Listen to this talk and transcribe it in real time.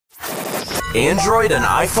Android and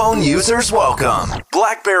iPhone users welcome.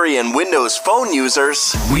 BlackBerry and Windows Phone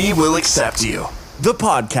users, we will accept you. The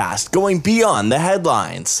podcast going beyond the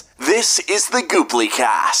headlines. This is the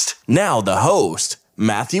GooplyCast. Now the host,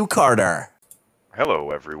 Matthew Carter.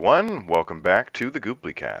 Hello everyone, welcome back to the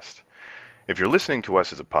GooplyCast. If you're listening to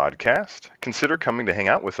us as a podcast, consider coming to hang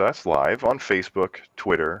out with us live on Facebook,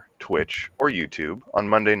 Twitter, Twitch, or YouTube on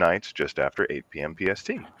Monday nights just after 8 p.m.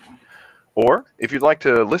 PST. Or, if you'd like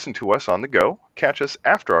to listen to us on the go, catch us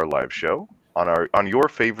after our live show on your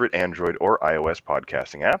favorite Android or iOS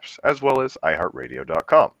podcasting apps, as well as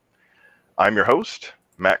iHeartRadio.com. I'm your host,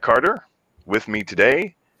 Matt Carter. With me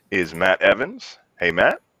today is Matt Evans. Hey,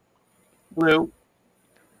 Matt. Hello.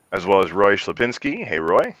 As well as Roy Schlapinski. Hey,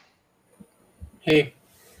 Roy. Hey.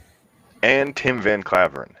 And Tim Van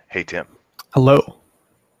Claveren. Hey, Tim. Hello.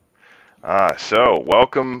 So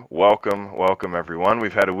welcome everyone.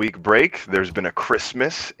 We've had a week break. There's been a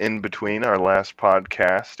Christmas in between our last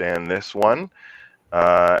podcast and this one,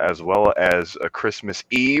 as well as a Christmas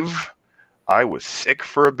Eve. I was sick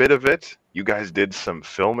for a bit of it. You guys did some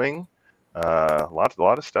filming. A lot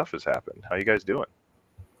of stuff has happened. How you guys doing?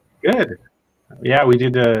 Good. Yeah, we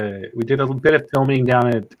did a bit of filming down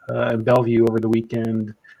at Bellevue over the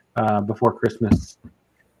weekend before Christmas.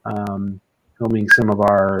 Filming some of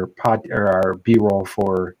our B-roll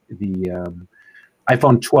for the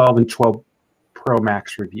iPhone 12 and 12 Pro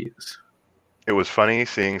Max reviews. It was funny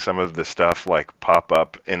seeing some of the stuff like pop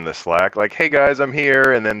up in the Slack, like, hey guys, I'm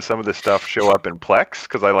here, and then some of the stuff show up in Plex,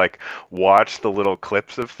 because I like watched the little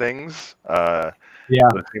clips of things. Yeah,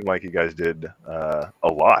 it seemed like you guys did a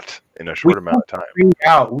lot in a short amount of time.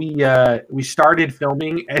 We started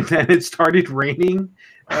filming, and then it started raining,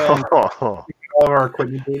 and all of our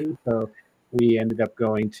equipment did, so we ended up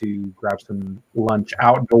going to grab some lunch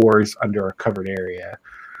outdoors under a covered area.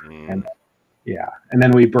 And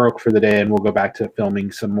then we broke for the day, and we'll go back to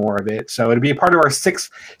filming some more of it. So it'll be a part of our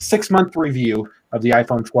six-month review of the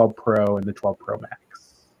iPhone 12 Pro and the 12 Pro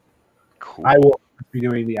Max. Cool. I will be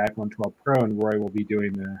doing the iPhone 12 Pro, and Roy will be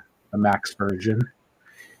doing the Max version.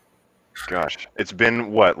 Gosh, it's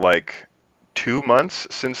been what, like 2 months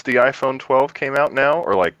since the iPhone 12 came out now,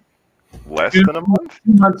 or like less than a month?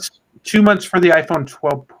 2 months for the iPhone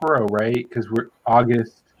 12 Pro, right? Because we're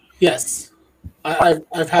August. Yes,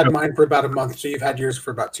 I've had mine for about a month, so you've had yours for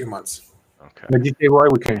about 2 months. Okay. What did you say, Roy?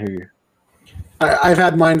 We can't hear you. I've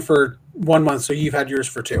had mine for 1 month, so you've had yours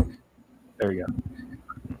for 2. There you go.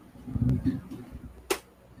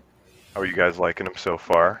 How are you guys liking them so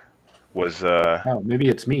far? Oh, maybe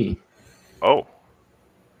it's me. Oh,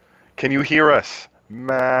 can you hear us,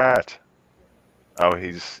 Matt? Oh,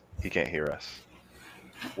 he can't hear us.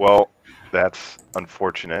 Well, that's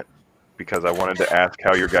unfortunate, because I wanted to ask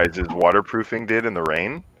how your guys' waterproofing did in the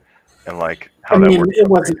rain, and like how that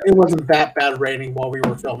worked. It wasn't that bad raining while we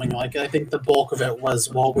were filming. Like, I think the bulk of it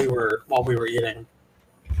was while we were eating.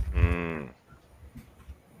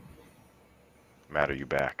 Matt, are you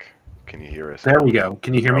back? Can you hear us? There we go.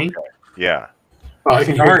 Can you hear me? Yeah. Oh, I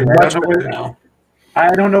can hear you much better now.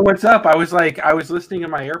 I don't know what's up. I was listening to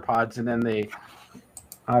my AirPods, and then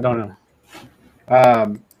I don't know.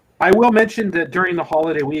 I will mention that during the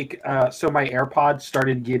holiday week, so my AirPods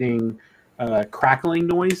started getting crackling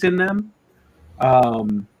noise in them,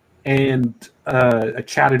 and I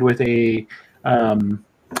chatted with a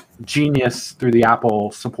genius through the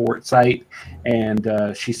Apple support site, and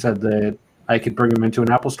she said that I could bring them into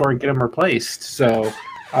an Apple store and get them replaced. So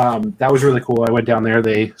that was really cool. I went down there.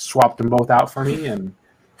 They swapped them both out for me, and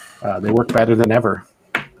they work better than ever.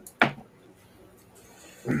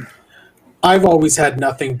 I've always had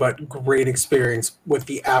nothing but great experience with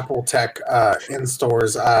the Apple tech in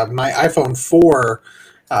stores. My iPhone 4,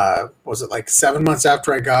 was it like 7 months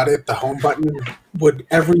after I got it, the home button would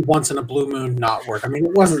every once in a blue moon not work. I mean,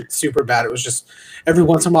 it wasn't super bad. It was just every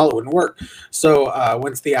once in a while it wouldn't work. So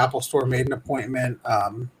went to the Apple store, made an appointment,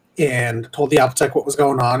 and told the Apple tech what was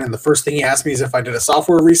going on. And the first thing he asked me is if I did a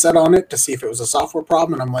software reset on it to see if it was a software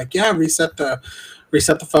problem. And I'm like, yeah, reset the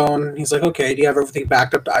phone. He's like, okay, do you have everything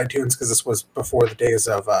backed up to iTunes? Because this was before the days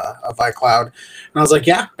of iCloud. And I was like,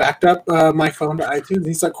 yeah, backed up my phone to iTunes. And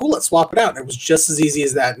he's like, cool, let's swap it out. And it was just as easy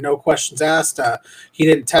as that. No questions asked. He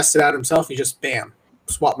didn't test it out himself. He just, bam,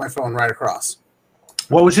 swapped my phone right across.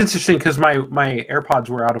 Well, it was interesting because my AirPods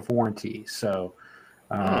were out of warranty. So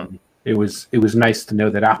it was nice to know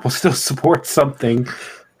that Apple still supports something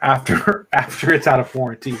after it's out of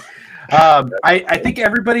warranty. I think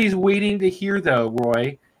everybody's waiting to hear, though,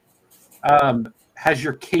 Roy. Has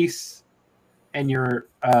your case and your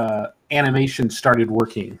animation started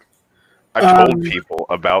working? I've told people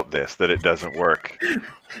about this that it doesn't work,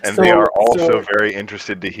 and they are also very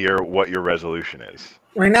interested to hear what your resolution is.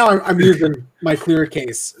 Right now, I'm using my Clear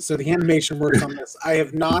case, so the animation works on this. I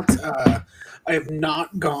have not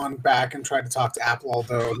gone back and tried to talk to Apple.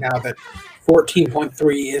 Although now that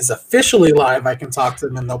 14.3 is officially live, I can talk to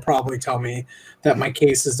them, and they'll probably tell me that my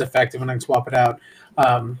case is defective and I can swap it out.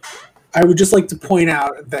 I would just like to point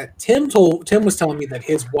out that Tim was telling me that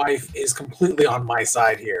his wife is completely on my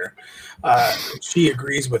side here. She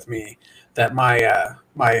agrees with me that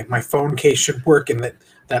my phone case should work, and that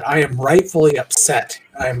I am rightfully upset.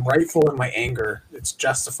 I am rightful in my anger. It's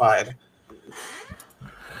justified.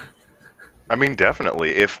 I mean,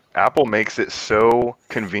 definitely. If Apple makes it so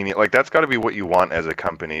convenient, like that's got to be what you want as a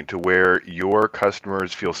company, to where your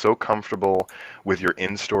customers feel so comfortable with your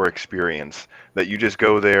in-store experience that you just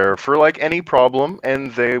go there for like any problem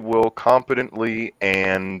and they will competently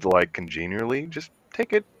and like congenially just take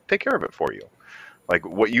care of it for you. Like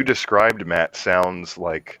what you described, Matt, sounds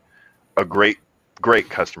like a great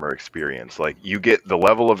customer experience. Like you get the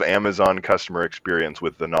level of Amazon customer experience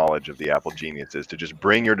with the knowledge of the Apple geniuses to just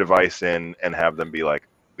bring your device in and have them be like,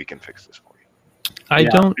 we can fix this for you.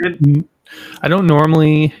 I don't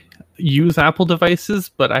normally use Apple devices,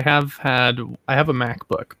 but I have a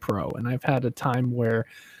MacBook Pro, and I've had a time where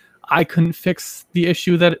I couldn't fix the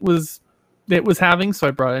issue that it was having, so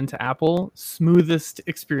I brought it into Apple. Smoothest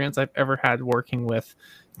experience I've ever had working with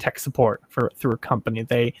tech support through a company.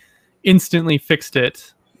 They instantly fixed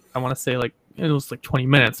it. I want to say like it was like 20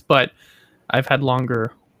 minutes, but I've had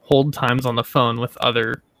longer hold times on the phone with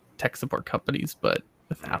other tech support companies, but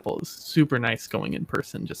with Apple it was super nice going in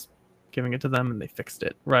person, just giving it to them and they fixed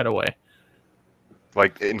it right away.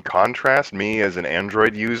 Like in contrast, me as an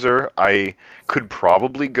Android user, I could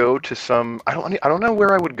probably go to some. I don't know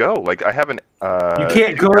where I would go. Like I haven't. You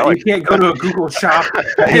can't go to a Google shop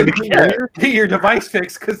and get your device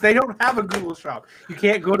fixed because they don't have a Google shop. You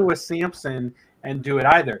can't go to a Samsung and do it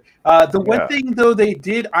either. The one thing though they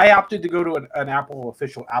did, I opted to go to an Apple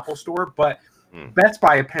official Apple store, but Best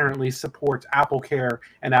Buy apparently supports Apple Care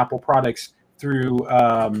and Apple products through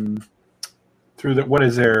what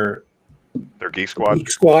is their Geek Squad?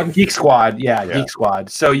 Geek Squad, yeah, Geek Squad.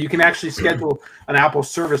 So you can actually schedule an Apple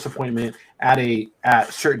service appointment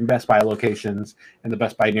at certain Best Buy locations, and the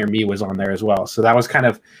Best Buy near me was on there as well. So that was kind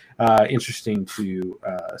of interesting to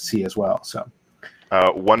see as well. So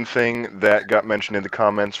one thing that got mentioned in the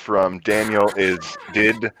comments from Daniel is,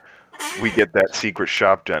 did we get that secret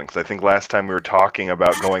shop done? Because I think last time we were talking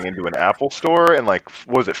about going into an Apple store and like,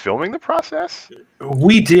 was it filming the process?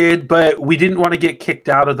 We did, but we didn't want to get kicked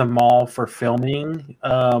out of the mall for filming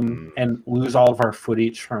and lose all of our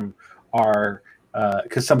footage from our,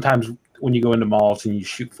 because sometimes when you go into malls and you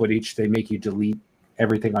shoot footage, they make you delete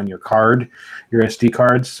everything on your card, your SD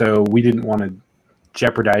cards. So we didn't want to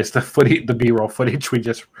jeopardize the B-roll footage we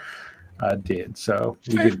just did. So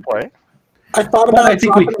we did play. I thought about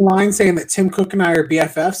dropping a line saying that Tim Cook and I are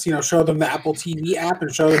BFFs. You know, show them the Apple TV app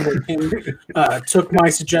and show them that Tim took my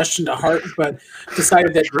suggestion to heart, but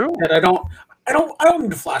decided that I don't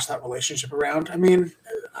need to flash that relationship around. I mean,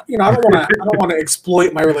 you know, I don't want to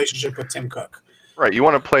exploit my relationship with Tim Cook. Right. You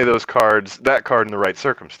want to play that card in the right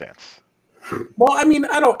circumstance. Well, I mean,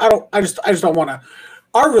 I just don't want to.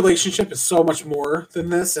 Our relationship is so much more than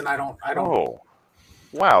this, and I don't. Oh,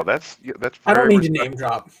 wow, that's. I don't need to name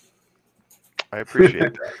drop. I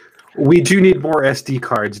appreciate that. We do need more SD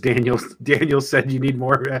cards. Daniel said you need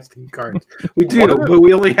more SD cards. We do, but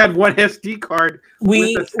we only had one SD card.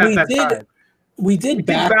 We did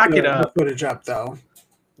back the footage up though.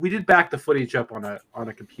 We did back the footage up on a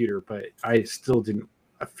computer, but I still didn't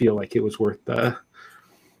feel like it was worth the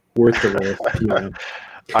risk. You know?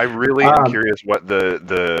 I really am curious what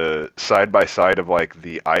the side by side of like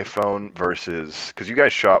the iPhone versus, because you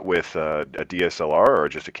guys shot with a DSLR or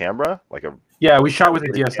just a camera, like a. Yeah, we shot with a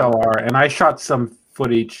DSLR, and I shot some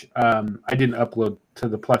footage. I didn't upload to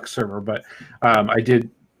the Plex server, but I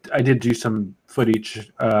did do some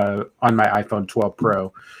footage on my iPhone 12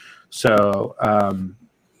 Pro. So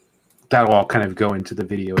that'll all kind of go into the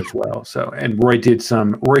video as well. So, and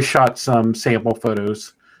Roy shot some sample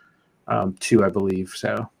photos too, I believe.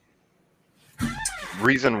 So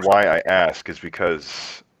reason why I ask is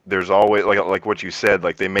because there's always like what you said,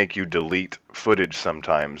 like they make you delete footage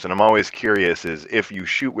sometimes, and I'm always curious is if you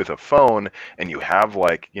shoot with a phone and you have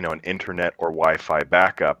like, you know, an internet or Wi-Fi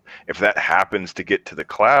backup, if that happens to get to the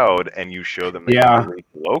cloud and you show them the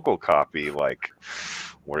local copy, like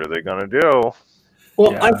what are they gonna do?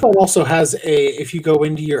 Well, iPhone also has if you go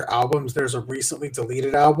into your albums, there's a recently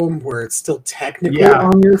deleted album where it's still technically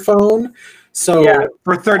on your phone. So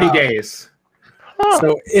for 30 days.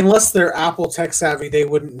 So unless they're Apple tech savvy, they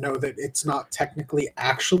wouldn't know that it's not technically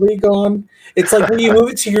actually gone. It's like when you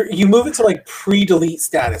move it to like pre-delete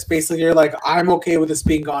status. Basically, you're like, I'm okay with this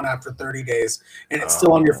being gone after 30 days, and it's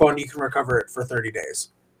still on your phone. You can recover it for 30 days.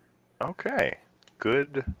 Okay,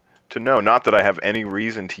 good to know. Not that I have any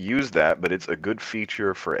reason to use that, but it's a good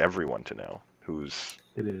feature for everyone to know who's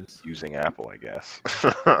using Apple, I guess.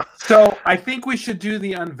 So I think we should do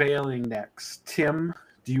the unveiling next. Tim,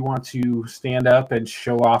 do you want to stand up and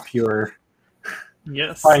show off your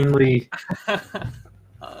finally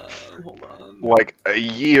hold on. Like a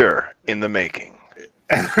year in the making.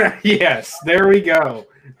 Yes, there we go.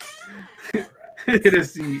 It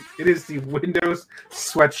is the Windows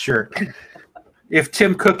sweatshirt. If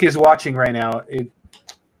Tim Cook is watching right now,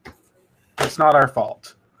 it's not our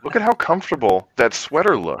fault. Look at how comfortable that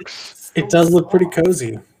sweater looks. It does look pretty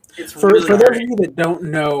cozy. For those of you that don't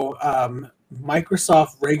know,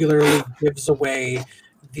 Microsoft regularly gives away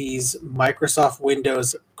these Microsoft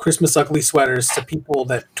Windows Christmas ugly sweaters to people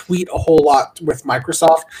that tweet a whole lot with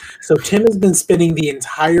Microsoft. So Tim has been spending the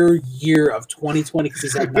entire year of 2020, because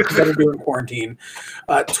he's had nothing better to do in quarantine,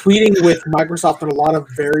 tweeting with Microsoft and a lot of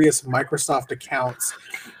various Microsoft accounts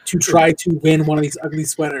to try to win one of these ugly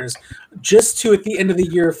sweaters, just to at the end of the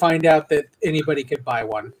year find out that anybody could buy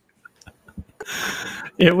one.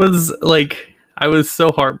 It was like, I was so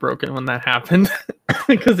heartbroken when that happened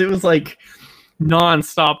because it was like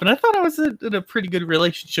nonstop, and I thought I was in a pretty good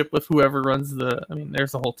relationship with whoever runs the. I mean,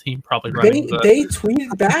 there's a whole team probably running. They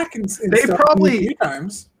tweeted back and they probably a few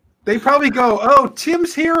times. They probably go, "Oh,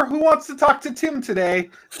 Tim's here. Who wants to talk to Tim today?"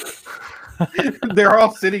 They're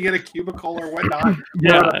all sitting in a cubicle or whatnot,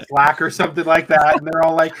 yeah, or Slack or something like that, and they're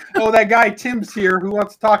all like, "Oh, that guy Tim's here. Who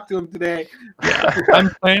wants to talk to him today?" Yeah,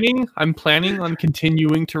 I'm planning on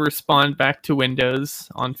continuing to respond back to Windows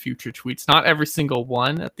on future tweets. Not every single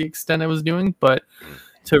one at the extent I was doing, but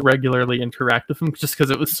to regularly interact with them, just because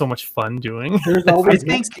it was so much fun doing. There's always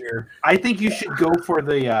next year. I think you should go for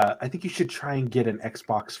the. I think you should try and get an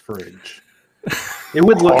Xbox fridge. It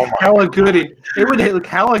would look hella good. It would look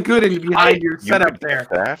hella good behind your setup there.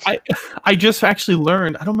 I just actually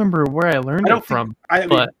learned. I don't remember where I learned it from.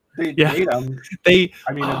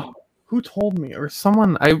 Who told me, or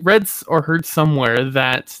someone I read or heard somewhere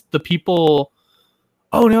that the people.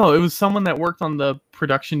 Oh no, it was someone that worked on the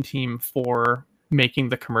production team for making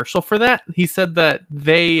the commercial for that. He said that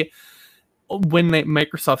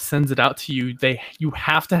Microsoft sends it out to you, you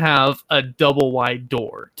have to have a double wide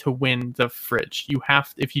door to win the fridge.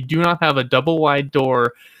 If you do not have a double wide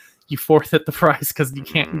door, you forfeit the prize because you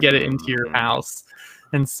can't get it into your house.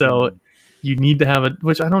 And so you need to have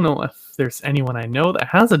which I don't know if there's anyone I know that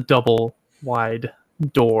has a double wide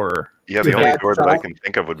door. Yeah, the only door that I can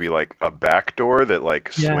think of would be like a back door that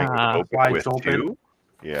like swings open with two.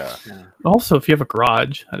 Yeah. Also, if you have a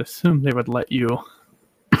garage, I'd assume they would let you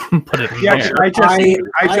put it in there. I just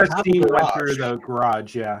seen went through the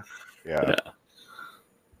garage. Yeah.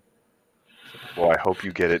 Well, I hope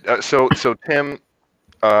you get it. So Tim,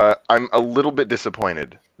 I'm a little bit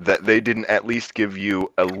disappointed that they didn't at least give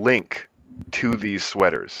you a link to these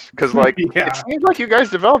sweaters, because like it seems like you guys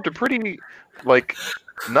developed a pretty like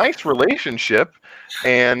nice relationship,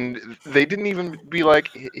 and they didn't even be like,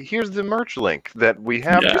 here's the merch link that we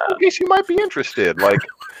have just in case you might be interested. Like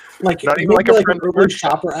not even like a early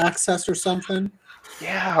shopper access or something.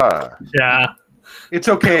 Yeah. It's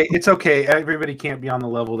okay. It's okay. Everybody can't be on the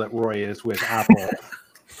level that Roy is with Apple.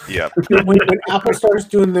 Yeah. When Apple starts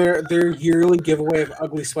doing their yearly giveaway of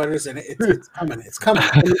ugly sweaters, and it's coming. It's coming.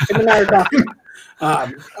 Tim and I are talking.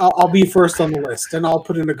 I'll be first on the list, and I'll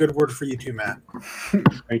put in a good word for you too, Matt.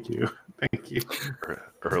 Thank you.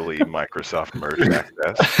 Early Microsoft merch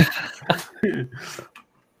access.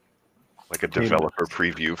 Like a developer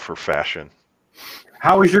preview for fashion.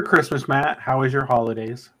 How was your Christmas, Matt? How was your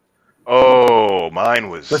holidays? Oh, mine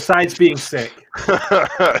was... Besides being sick.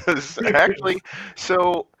 Actually,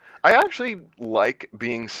 so I actually like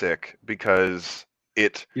being sick because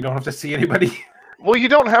it... You don't have to see anybody? Well, you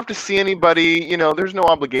don't have to see anybody. You know, there's no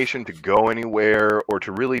obligation to go anywhere or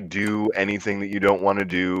to really do anything that you don't want to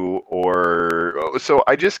do. So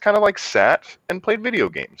I just kind of like sat and played video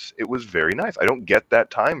games. It was very nice. I don't get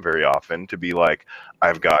that time very often to be like,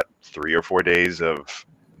 I've got 3 or 4 days of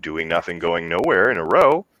doing nothing, going nowhere in a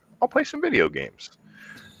row. I'll play some video games.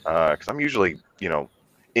 Because I'm usually,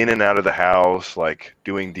 in and out of the house, like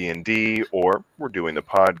doing D&D, or we're doing the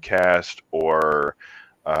podcast, or...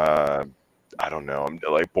 I don't know,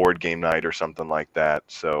 like board game night or something like that.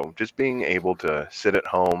 So just being able to sit at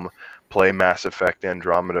home, play Mass Effect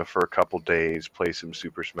Andromeda for a couple days, play some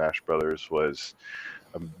Super Smash Brothers was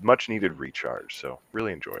a much needed recharge. So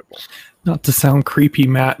really enjoyable. Not to sound creepy,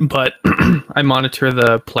 Matt, but I monitor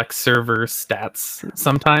the Plex server stats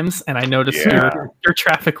sometimes, and I noticed your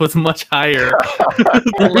traffic was much higher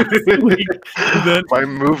last week than... My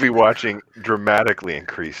movie watching dramatically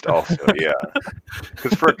increased also, yeah.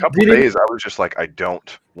 Because for a couple days, I was just like, I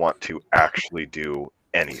don't want to actually do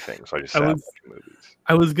anything, so I just sat watching movies.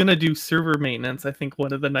 I was gonna do server maintenance, I think,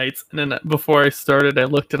 one of the nights, and then before I started, I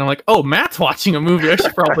looked and I'm like, "Oh, Matt's watching a movie. I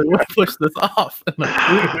should probably push this off."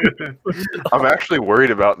 I'm actually worried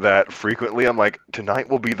about that frequently. I'm like, tonight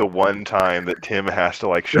will be the one time that Tim has to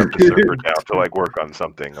like shut the server down to like work on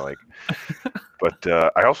something. Like, but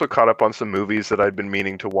I also caught up on some movies that I'd been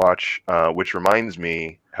meaning to watch. Which reminds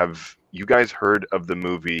me, have you guys heard of the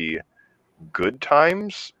movie Good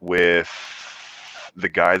Times with the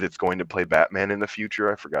guy that's going to play Batman in the future?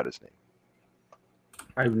 I forgot his name.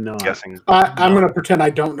 I'm not guessing. I'm going to pretend I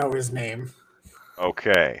don't know his name.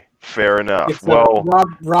 Okay, fair enough. It's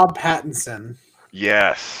Rob Pattinson.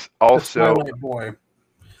 Yes, also Twilight boy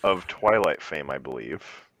of Twilight fame, I believe.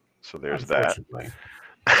 So there's that.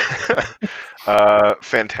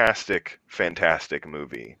 Fantastic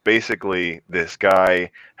movie. Basically, this guy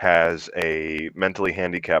has a mentally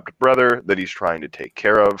handicapped brother that he's trying to take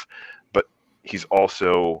care of, but he's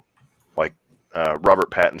also like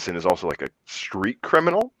Robert Pattinson is also like a street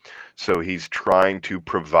criminal, so he's trying to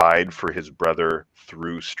provide for his brother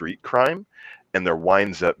through street crime, and there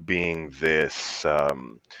winds up being this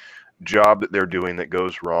job that they're doing that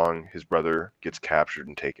goes wrong. His brother gets captured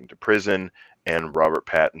and taken to prison, and Robert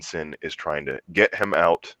Pattinson is trying to get him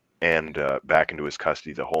out and back into his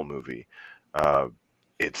custody the whole movie.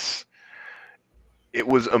 It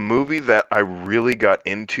was a movie that I really got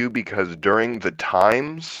into because during the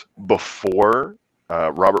times before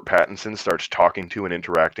Robert Pattinson starts talking to and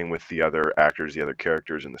interacting with the other actors, the other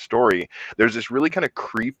characters in the story, there's this really kind of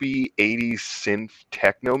creepy 80s synth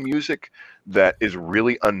techno music that is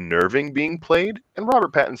really unnerving being played. And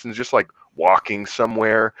Robert Pattinson's just like walking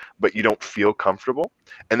somewhere, but you don't feel comfortable.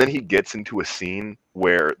 And then he gets into a scene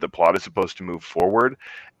where the plot is supposed to move forward,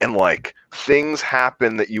 and like things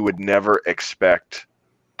happen that you would never expect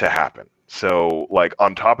to happen. So like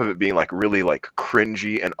on top of it being like really like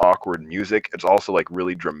cringy and awkward music, it's also like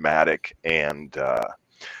really dramatic and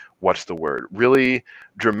what's the word? Really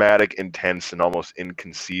dramatic, intense, and almost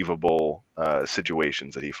inconceivable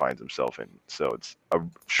situations that he finds himself in. So it's a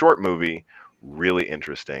short movie, really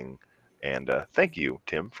interesting. And thank you,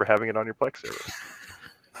 Tim, for having it on your Plex server.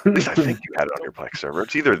 At least I think you had it on your Plex server.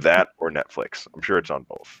 It's either that or Netflix. I'm sure it's on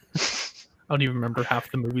both. I don't even remember half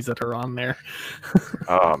the movies that are on there.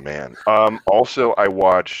 Oh, man. Also, I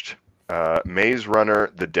watched Maze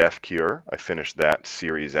Runner, The Death Cure. I finished that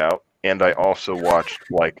series out. And I also watched,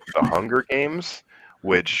 like, The Hunger Games,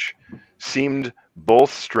 which seemed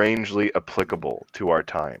both strangely applicable to our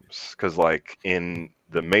times. Because, like, in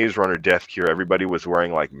the Maze Runner Death Cure, everybody was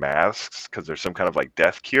wearing, like, masks because there's some kind of, like,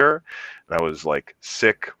 death cure. And I was, like,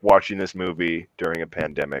 sick watching this movie during a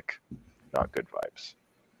pandemic. Not good vibes.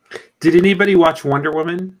 Did anybody watch Wonder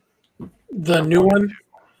Woman? The new one?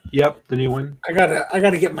 Yep, the new one. I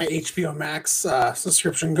gotta get my HBO Max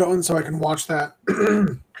subscription going so I can watch that.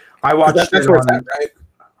 I watched that's it where on, it's at, right?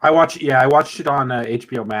 I watched it on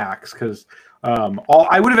HBO Max because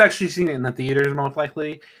I would have actually seen it in the theaters most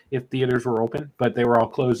likely if theaters were open, but they were all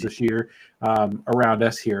closed this year around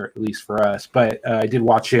us here, at least for us. But I did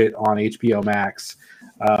watch it on HBO Max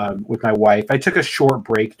with my wife. I took a short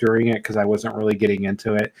break during it because I wasn't really getting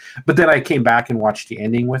into it, but then I came back and watched the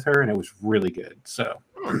ending with her, and it was really good. So,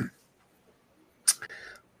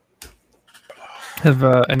 have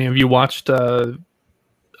any of you watched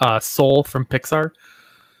Soul from Pixar?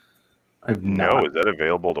 I've No, not. is that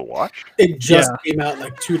available to watch? It just came out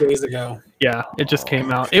like 2 days ago. Yeah, it just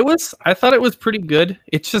came out. I thought it was pretty good.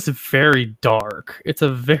 It's just very dark. It's a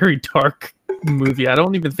very dark movie. I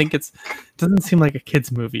don't even think it doesn't seem like a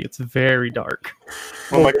kid's movie. It's very dark.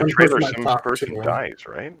 Well, like the one trailer, person I some talked person to- dies,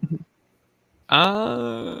 right?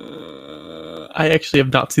 I actually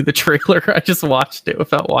have not seen the trailer. I just watched it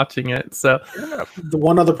without watching it. So Yeah. The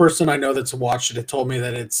one other person I know that's watched it told me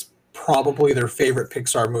that it's probably their favorite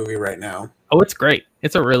Pixar movie right now. oh, it's great.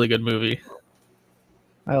 It's a really good movie.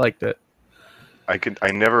 I liked it. I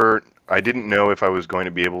didn't know if I was going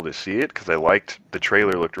to be able to see it because the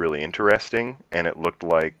trailer looked really interesting, and it looked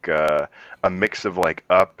like a mix of like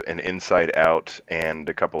Up and Inside Out and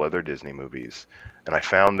a couple other Disney movies. And I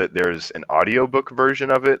found that there's an audiobook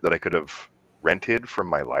version of it that I could have rented from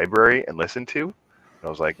my library and listened to. And I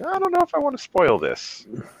was like, I don't know if I want to spoil this.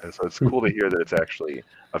 And so it's cool to hear that it's actually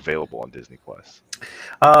available on Disney Plus.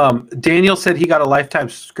 Daniel said he got a lifetime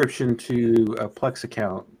subscription to a Plex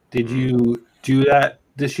account. Did you do that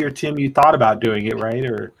this year, Tim? You thought about doing it, right?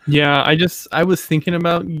 Or Yeah, I was thinking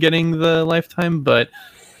about getting the lifetime, but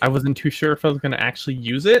I wasn't too sure if I was going to actually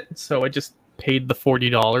use it, so I just paid the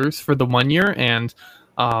 $40 for the 1 year, and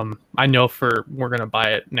I know we're going to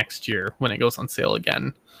buy it next year when it goes on sale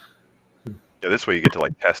again. Yeah, this way you get to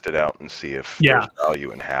like test it out and see if there's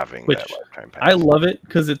value in having that lifetime pass. I love it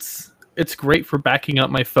because it's great for backing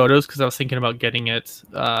up my photos, because I was thinking about getting it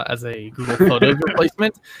as a Google Photos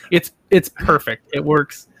replacement. It's perfect. It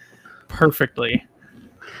works perfectly.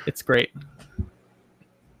 It's great.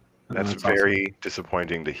 That's very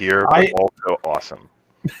disappointing to hear, but also awesome.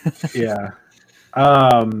 Yeah.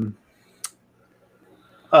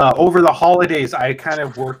 Over the holidays, I kind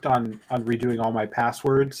of worked on redoing all my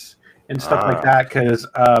passwords and stuff like that, because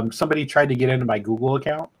somebody tried to get into my Google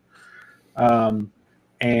account.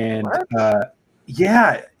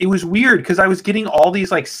 Yeah, it was weird because I was getting all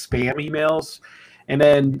these like spam emails, and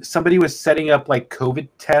then somebody was setting up like COVID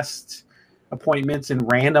test appointments in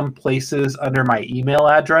random places under my email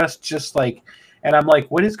address, and I'm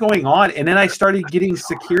like, what is going on? And then I started getting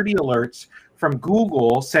security alerts from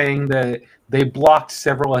Google saying that they blocked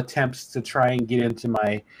several attempts to try and get into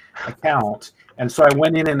my account. And so I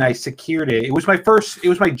went in and I secured it. It was my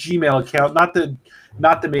Gmail account, not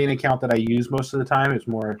the main account that I use most of the time. It's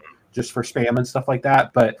more just for spam and stuff like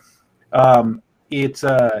that. But it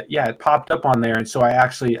popped up on there, and so I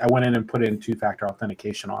went in and put in two-factor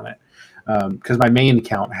authentication on it, because my main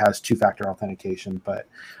account has two-factor authentication, but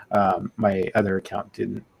my other account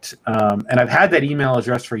didn't. And I've had that email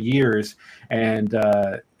address for years, and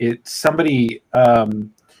somebody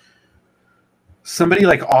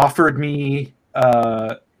like offered me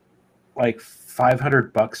like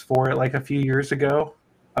 $500 for it like a few years ago,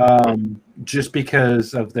 just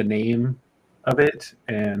because of the name of it,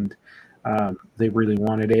 and they really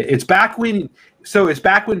wanted it. It's back when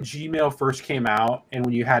Gmail first came out, and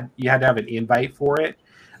when you had to have an invite for it.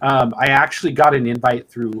 I actually got an invite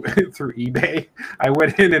through eBay. I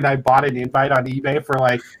went in and I bought an invite on eBay for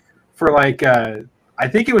I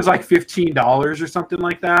think it was like $15 or something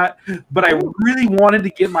like that. But I really wanted to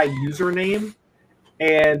get my username,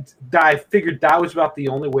 and I figured that was about the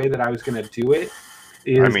only way that I was going to do it.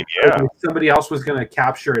 Somebody else was going to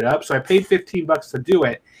capture it up, so I paid $15 to do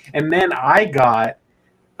it, and then I got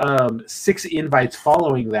 6 invites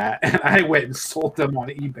following that, and I went and sold them on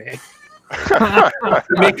eBay.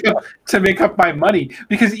 to make up my money,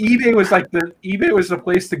 because eBay was the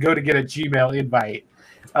place to go to get a Gmail invite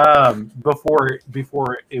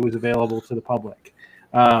before it was available to the public,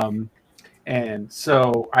 and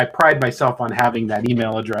so I pride myself on having that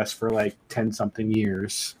email address for like 10 something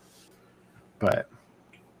years. But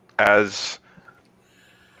as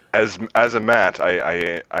a Matt,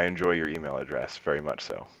 I enjoy your email address very much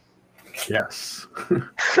so. Yes.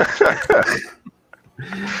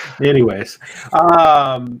 Anyways,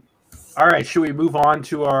 all right. Should we move on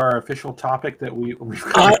to our official topic that we've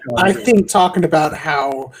I think talking about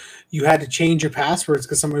how you had to change your passwords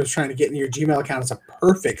because somebody was trying to get into your Gmail account is a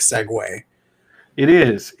perfect segue. It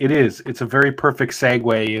is. It's a very perfect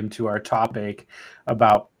segue into our topic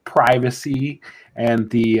about privacy and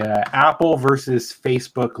the Apple versus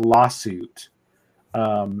Facebook lawsuit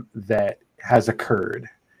that has occurred.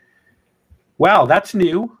 Wow, that's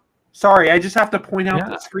new. Sorry, I just have to point out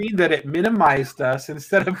the screen that it minimized us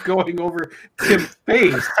instead of going over Tim's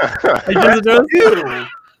face. I just know you.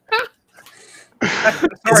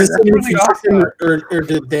 Is this really awesome,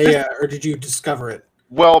 or did you discover it?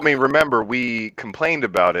 Well, I mean, remember we complained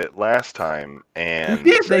about it last time, and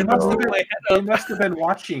they must have been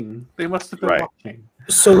watching. They must have been watching.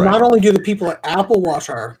 So not only do the people at Apple watch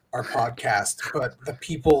our podcast, but the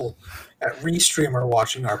people at Restream are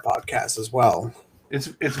watching our podcast as well. It's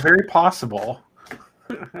very possible.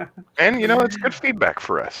 And, it's good feedback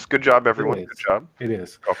for us. Good job, everyone. Good job. It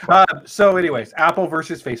is. So anyways, Apple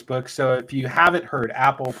versus Facebook. So if you haven't heard,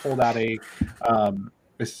 Apple pulled out a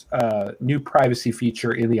new privacy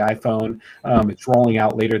feature in the iPhone. It's rolling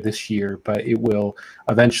out later this year, but it will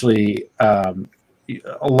eventually a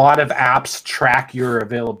lot of apps track your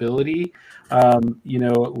availability,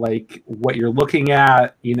 like what you're looking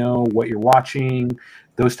at, what you're watching,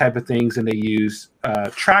 those type of things, and they use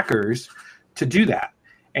trackers to do that.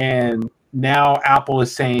 And now Apple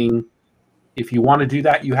is saying, if you want to do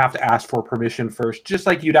that, you have to ask for permission first, just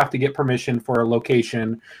like you'd have to get permission for a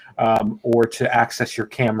location, or to access your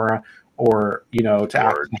camera, or to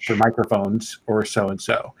access your microphones, or so and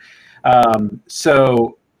so.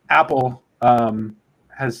 So Apple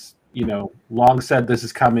has long said this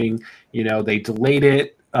is coming. They delayed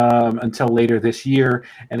it until later this year,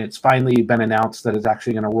 and it's finally been announced that it's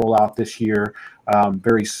actually going to roll out this year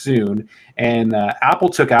very soon. And Apple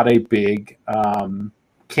took out a big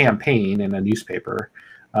campaign in a newspaper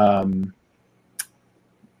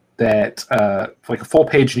that like a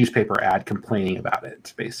full-page newspaper ad complaining about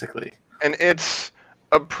it, basically. And it's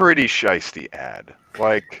a pretty shiesty ad.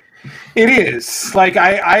 Like, it is. Like,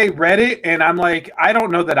 I read it and I'm like, I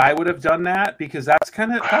don't know that I would have done that, because that's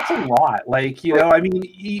a lot. Like, I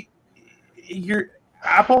mean,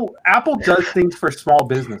 Apple does things for small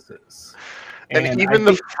businesses. And even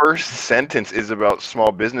the first sentence is about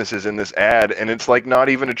small businesses in this ad, and it's like not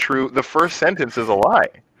even the first sentence is a lie.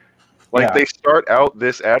 Like, they start out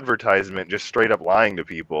this advertisement just straight up lying to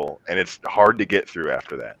people, and it's hard to get through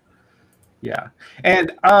after that. Yeah.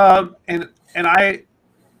 And I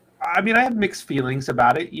mean, I have mixed feelings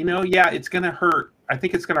about it. It's going to hurt. I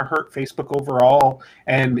think it's going to hurt Facebook overall,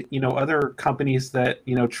 and other companies that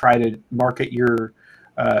try to market your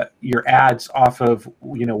ads off of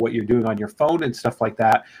what you're doing on your phone and stuff like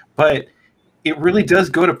that. But it really does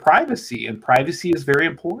go to privacy, and privacy is very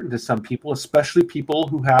important to some people, especially people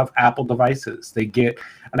who have Apple devices. They get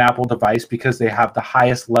an Apple device because they have the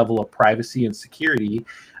highest level of privacy and security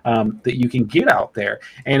that you can get out there.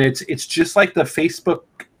 And it's just like the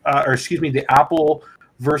the Apple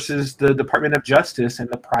versus the Department of Justice and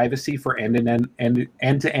the privacy for end-to-end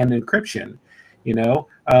encryption.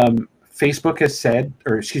 Facebook has said,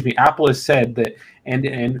 Apple has said that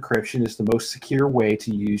end-to-end encryption is the most secure way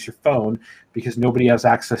to use your phone because nobody has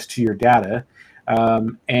access to your data.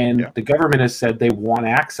 The government has said they want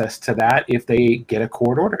access to that if they get a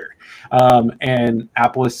court order. And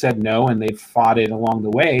Apple has said no, and they've fought it along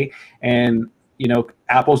the way. And,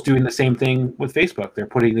 Apple's doing the same thing with Facebook. They're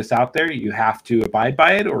putting this out there. You have to abide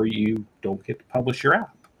by it or you don't get to publish your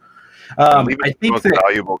app. I think the most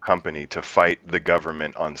valuable company to fight the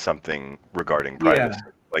government on something regarding privacy.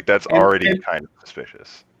 Yeah. Like, that's already kind of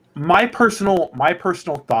suspicious. My personal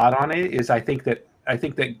thought on it is I think that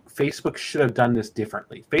Facebook should have done this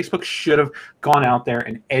differently. Facebook should have gone out there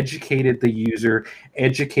and educated the user,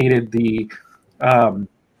 educated the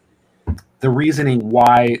reasoning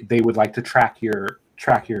why they would like to track your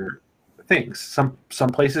things. Some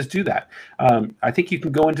places do that. I think you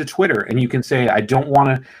can go into Twitter and you can say, I don't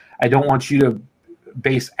want you to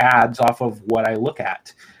base ads off of what I look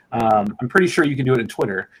at. I'm pretty sure you can do it in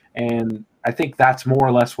Twitter, and I think that's more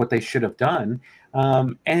or less what they should have done.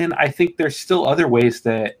 And I think there's still other ways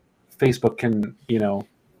that Facebook can,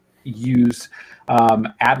 use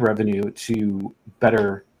ad revenue to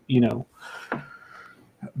better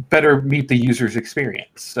meet the user's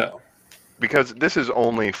experience. So, because this is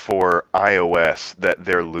only for iOS that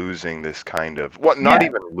they're losing this kind of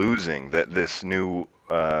even losing that this new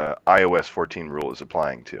iOS 14 rule is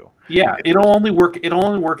applying to. Yeah, it'll only work in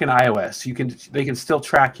iOS. They can still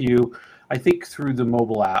track you, I think, through the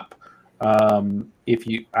mobile app. I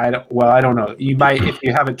don't know. You might, if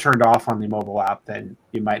you have it turned off on the mobile app, then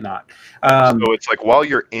you might not. So it's like while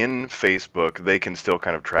you're in Facebook, they can still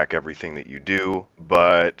kind of track everything that you do.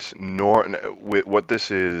 But what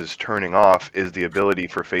this is turning off is the ability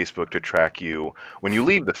for Facebook to track you when you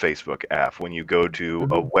leave the Facebook app, when you go to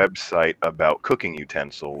a website about cooking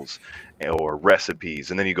utensils or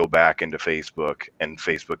recipes, and then you go back into Facebook, and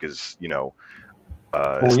Facebook is,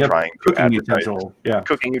 trying to advertise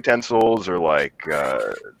cooking utensils or like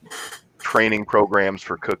training programs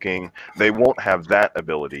for cooking. They won't have that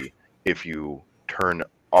ability if you turn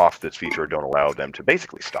off this feature or don't allow them to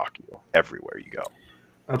basically stalk you everywhere you go.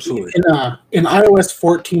 Absolutely. In iOS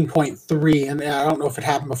 14.3, and I don't know if it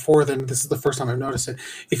happened before then, this is the first time I've noticed it.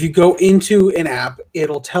 If you go into an app,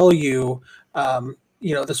 it'll tell you,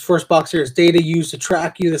 this first box here is data used to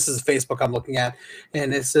track you. This is Facebook I'm looking at.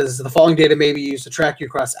 And it says the following data may be used to track you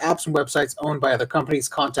across apps and websites owned by other companies,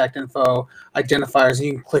 contact info, identifiers, and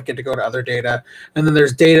you can click it to go to other data. And then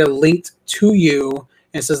there's data linked to you.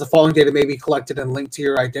 And it says the following data may be collected and linked to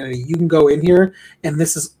your identity. You can go in here, and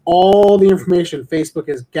this is all the information Facebook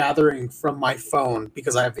is gathering from my phone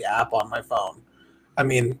because I have the app on my phone. I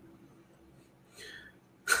mean...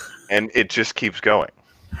 And it just keeps going.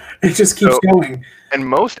 It just keeps going. And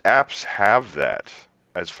most apps have that,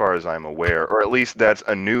 as far as I'm aware, or at least that's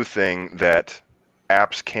a new thing that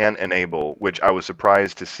apps can enable, which I was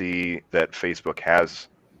surprised to see that Facebook has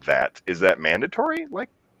that. Is that mandatory, like,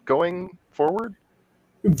 going forward?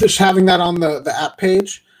 Just having that on the app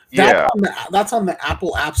page? That's on the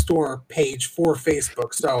Apple App Store page for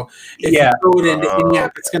Facebook. So if you go into any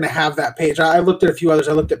app, it's going to have that page. I looked at a few others.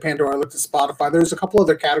 I looked at Pandora. I looked at Spotify. There's a couple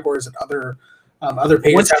other categories that other Other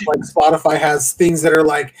pages have like Spotify has things that are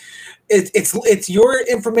like it's your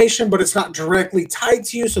information, but it's not directly tied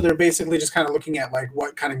to you. So they're basically just kind of looking at like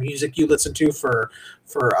what kind of music you listen to for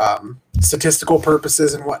statistical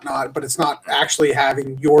purposes and whatnot. But it's not actually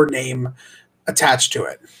having your name attached to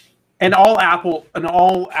it. And all Apple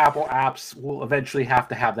apps will eventually have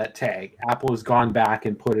to have that tag. Apple has gone back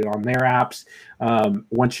and put it on their apps.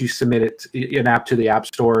 Once you submit an app to the App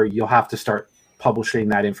Store, you'll have to start publishing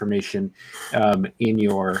that information in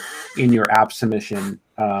your app submission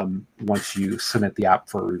once you submit the app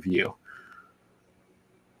for review.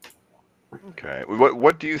 Okay.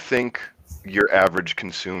 What do you think your average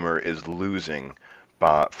consumer is losing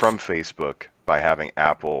from Facebook by having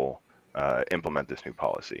Apple implement this new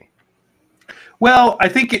policy? Well, I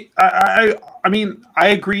think I mean I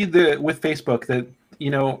agree with Facebook that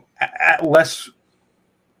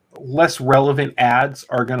less relevant ads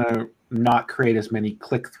are going to not create as many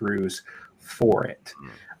click-throughs for it.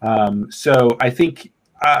 So I think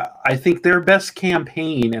their best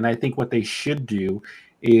campaign, and I think what they should do,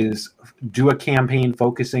 is do a campaign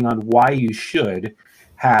focusing on why you should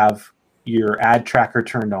have your ad tracker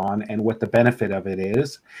turned on and what the benefit of it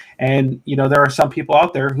is. And there are some people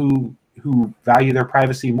out there who value their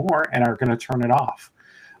privacy more and are going to turn it off.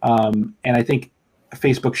 And I think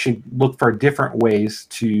Facebook should look for different ways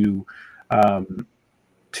to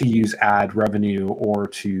use ad revenue or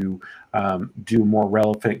to do more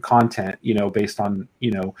relevant content, based on,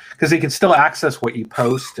 because they can still access what you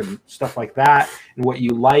post and stuff like that, and what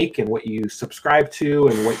you like and what you subscribe to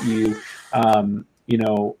and what you, how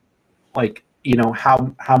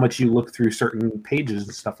much you look through certain pages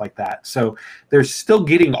and stuff like that. So they're still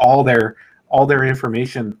getting all their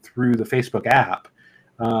information through the Facebook app.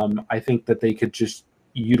 I think that they could just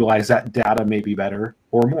utilize that data maybe better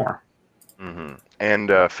or more. Mm-hmm. And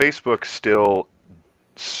Facebook still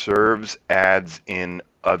serves ads in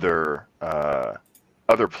other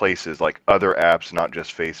places, like other apps, not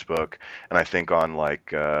just Facebook. And I think on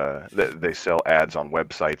they sell ads on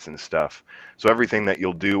websites and stuff. So everything that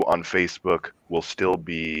you'll do on Facebook will still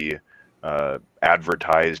be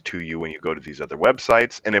advertised to you when you go to these other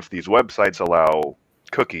websites. And if these websites allow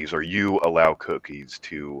cookies, or you allow cookies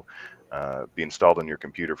to be installed on your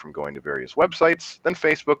computer from going to various websites, then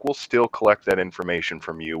Facebook will still collect that information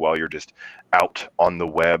from you while you're just out on the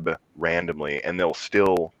web randomly, and they'll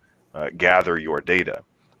still gather your data.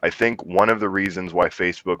 I think one of the reasons why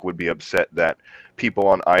Facebook would be upset that people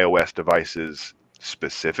on iOS devices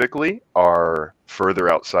specifically are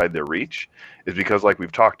further outside their reach is because, like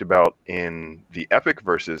we've talked about in the Epic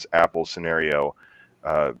versus Apple scenario,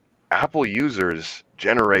 Apple users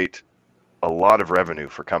generate a lot of revenue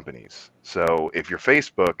for companies. So if you're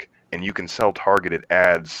Facebook and you can sell targeted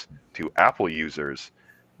ads to Apple users,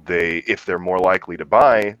 if they're more likely to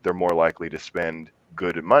buy, they're more likely to spend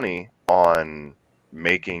good money on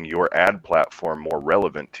making your ad platform more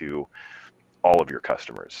relevant to all of your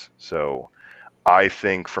customers. So I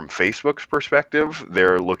think from Facebook's perspective,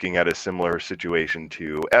 they're looking at a similar situation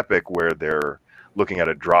to Epic, where they're looking at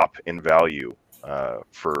a drop in value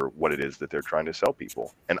for what it is that they're trying to sell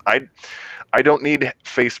people. And I don't need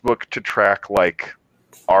Facebook to track like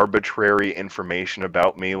arbitrary information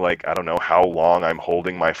about me, like I don't know how long I'm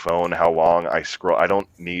holding my phone, how long I scroll. I don't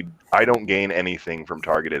gain anything from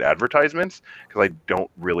targeted advertisements because I don't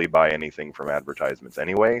really buy anything from advertisements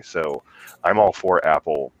anyway. So I'm all for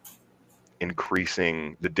Apple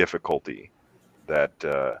increasing the difficulty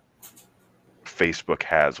that Facebook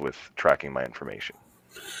has with tracking my information.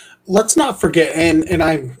 Let's not forget, and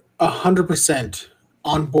I'm 100%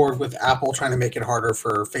 on board with Apple trying to make it harder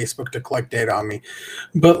for Facebook to collect data on me.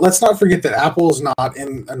 But let's not forget that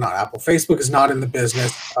Facebook is not in the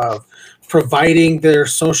business of providing their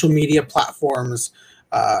social media platforms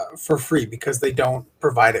for free, because they don't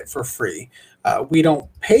provide it for free. We don't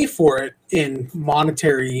pay for it in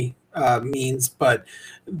monetary means, but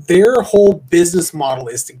their whole business model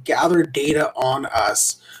is to gather data on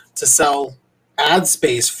us to sell ad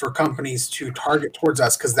space for companies to target towards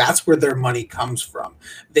us, because that's where their money comes from.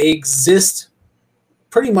 They exist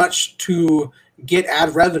pretty much to get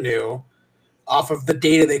ad revenue off of the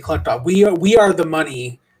data they collect off. We are the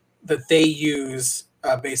money that they use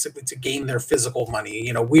basically to gain their physical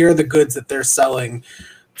money. We are the goods that they're selling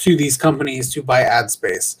to these companies to buy ad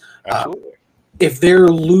space. Absolutely. If they're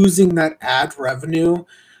losing that ad revenue,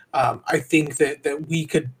 I think that we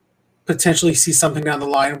could potentially see something down the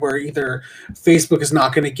line where either Facebook is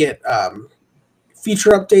not going to get feature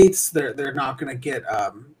updates, they're not going to get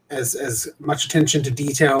as much attention to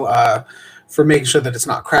detail for making sure that it's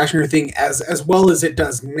not crashing or anything as well as it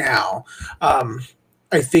does now.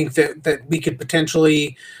 I think that we could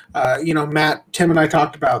potentially, Matt, Tim, and I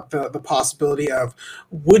talked about the possibility of,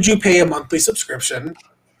 would you pay a monthly subscription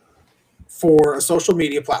for a social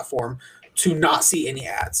media platform to not see any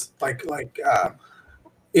ads?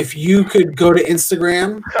 If you could go to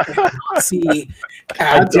Instagram and not see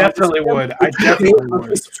ads, I definitely would. I definitely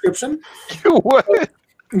would. Subscription. You would.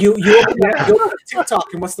 You open up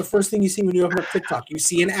TikTok, and what's the first thing you see when you open up TikTok? You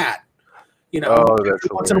see an ad.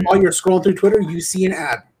 Once in a while you're scrolling through Twitter, you see an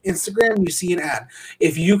ad. Instagram, you see an ad.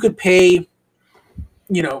 If you could pay,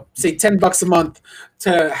 say $10 a month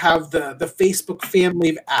to have the Facebook family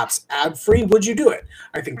of apps ad free, would you do it?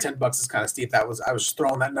 I think $10 is kind of steep. I was just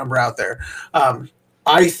throwing that number out there.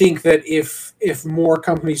 I think that if more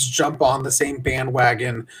companies jump on the same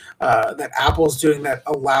bandwagon that Apple's doing, that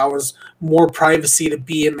allows more privacy to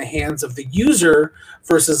be in the hands of the user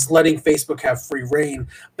versus letting Facebook have free reign,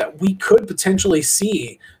 that we could potentially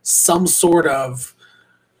see some sort of,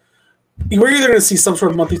 we're either going to see some sort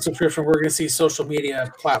of monthly subscription, we're going to see social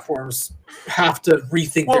media platforms have to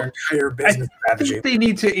rethink their entire business strategy. I think they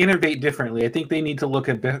need to innovate differently. I think they need to look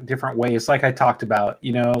at different ways, like I talked about,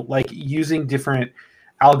 like using different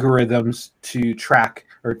algorithms to track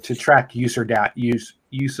user data.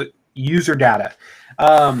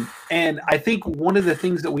 And I think one of the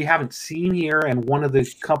things that we haven't seen here, and one of the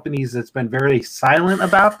companies that's been very silent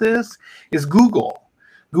about this, is Google.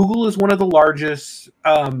 Google is one of the largest,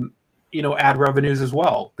 ad revenues as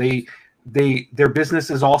well. Their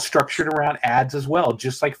business is all structured around ads as well,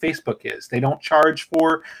 just like Facebook is. They don't charge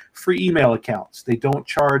for free email accounts. They don't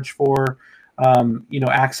charge for,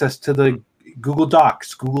 access to the Google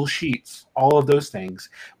Docs, Google Sheets, all of those things.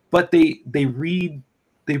 But they read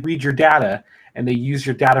your data, and they use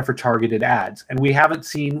your data for targeted ads. And we haven't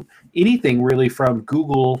seen anything really from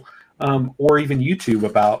Google or even YouTube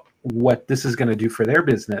about what this is going to do for their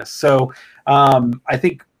business. So I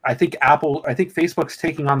think Facebook's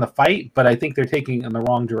taking on the fight, but I think they're taking in the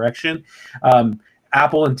wrong direction.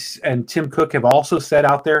 Apple and Tim Cook have also said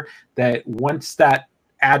out there that once that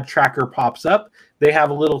ad tracker pops up, they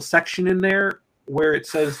have a little section in there where it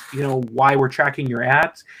says, why we're tracking your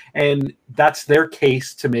ads. And that's their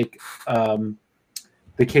case to make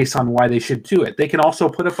the case on why they should do it. They can also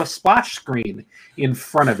put up a splash screen in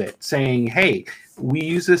front of it saying, hey, we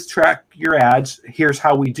use this track your ads. Here's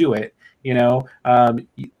how we do it.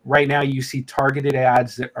 Right now you see targeted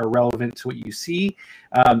ads that are relevant to what you see.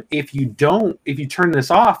 If you turn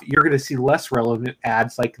this off, you're going to see less relevant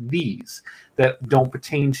ads like these that don't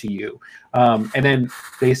pertain to you. And then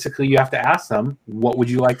basically you have to ask them, what would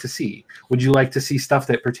you like to see? Would you like to see stuff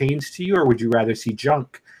that pertains to you, or would you rather see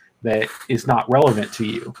junk that is not relevant to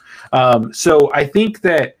you? So I think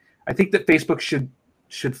that Facebook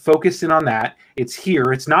should focus in on that. It's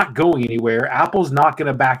here. It's not going anywhere. Apple's not going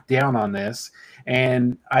to back down on this.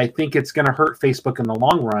 And I think it's going to hurt Facebook in the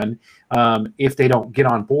long run if they don't get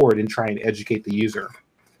on board and try and educate the user.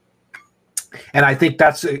 And I think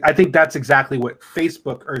that's exactly what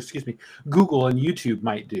Google and YouTube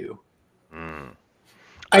might do.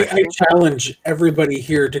 I challenge everybody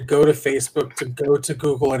here to go to Facebook, to go to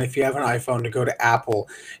Google, and if you have an iPhone, to go to Apple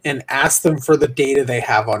and ask them for the data they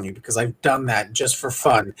have on you, because I've done that just for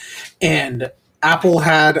fun. And Apple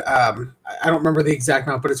had, I don't remember the exact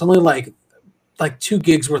amount, but it's only like 2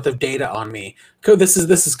 gigs worth of data on me. This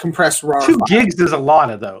is compressed RAR. 2 gigs is a lot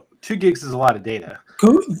of 2 gigs is a lot of data.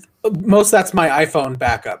 Most that's my iPhone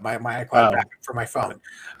backup, my iCloud backup for my phone.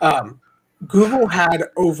 Google had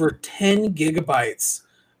over 10 gigabytes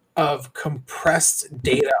of compressed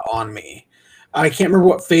data on me. I can't remember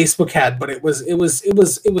what Facebook had, but it was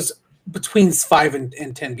between 5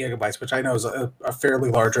 and 10 gigabytes, which I know is a fairly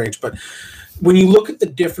large range. But when you look at the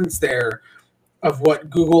difference there of what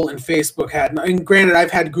Google and Facebook had, and granted,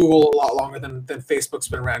 I've had Google a lot longer than Facebook's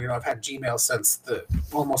been around. I've had Gmail since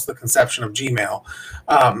almost the conception of Gmail.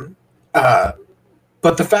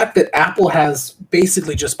 But the fact that Apple has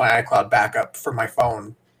basically just my iCloud backup for my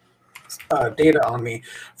phone data on me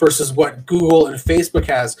versus what Google and Facebook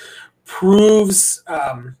has proves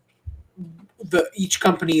each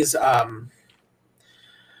company's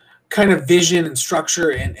kind of vision and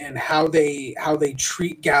structure and how they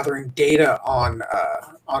treat gathering data on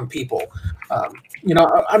people.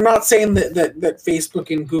 I'm not saying that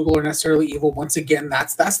Facebook and Google are necessarily evil. Once again,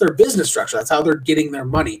 that's their business structure. That's how they're getting their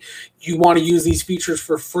money. You want to use these features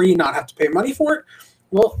for free, not have to pay money for it?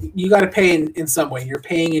 Well, you got to pay in some way. You're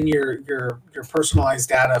paying in your personalized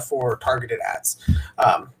data for targeted ads.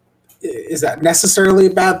 Is that necessarily a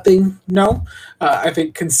bad thing? No. I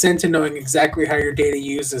think consent and knowing exactly how your data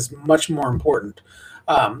used is much more important.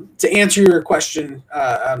 To answer your question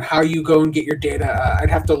on how you go and get your data, I'd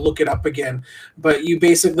have to look it up again. But you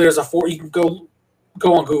basically, there's a form you can go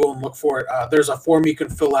on Google and look for it. There's a form you can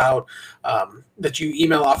fill out that you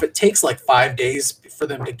email off. It takes like 5 days for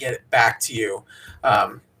them to get it back to you.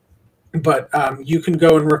 But you can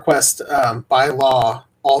go and request by law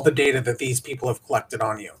all the data that these people have collected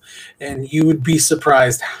on you. And you would be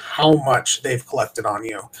surprised how much they've collected on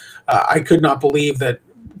you. I could not believe that,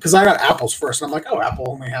 because I got Apple's first, and I'm like, oh, Apple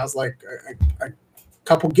only has like a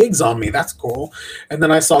couple gigs on me. That's cool. And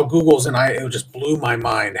then I saw Google's, and it just blew my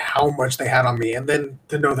mind how much they had on me. And then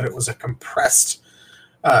to know that it was a compressed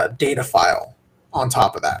data file on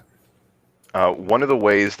top of that. One of the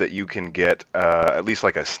ways that you can get at least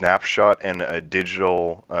like a snapshot and a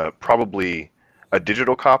digital, probably a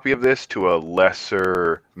digital copy of this to a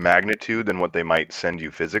lesser magnitude than what they might send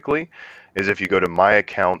you physically, is if you go to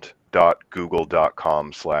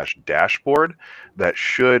myaccount.google.com/dashboard. That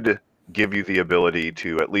should give you the ability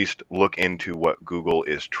to at least look into what Google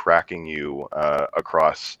is tracking you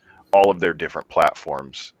across all of their different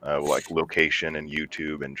platforms, like location and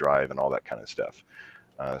YouTube and Drive and all that kind of stuff.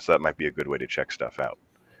 So that might be a good way to check stuff out.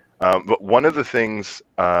 But one of the things,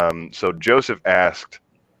 so Joseph asked,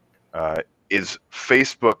 is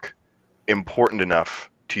Facebook important enough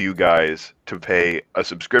to you guys to pay a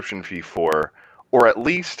subscription fee for, or at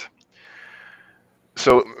least,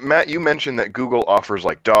 so Matt, you mentioned that Google offers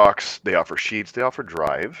like Docs, they offer Sheets, they offer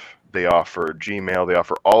Drive, they offer Gmail, they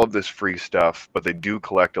offer all of this free stuff, but they do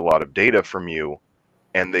collect a lot of data from you,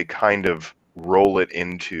 and they kind of roll it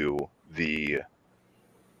into the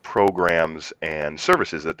programs and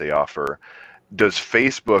services that they offer. Does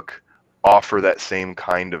Facebook offer that same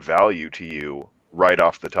kind of value to you right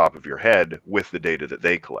off the top of your head with the data that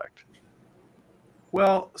they collect?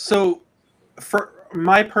 Well, so for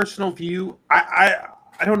my personal view, I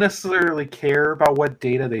don't necessarily care about what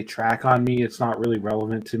data they track on me. It's not really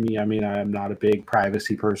relevant to me. I mean, I'm not a big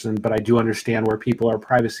privacy person, but I do understand where people are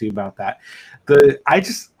privacy about that.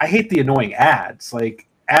 I hate the annoying ads. Like,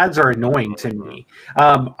 ads are annoying to me.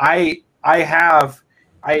 I have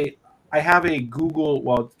a Google,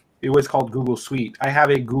 well, it was called Google Suite. I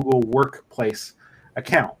have a Google Workplace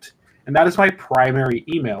account, and that is my primary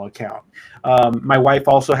email account. My wife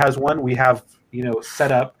also has one. We have,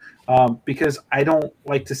 set up because I don't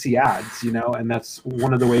like to see ads, and that's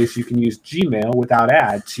one of the ways you can use Gmail without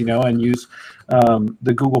ads, and use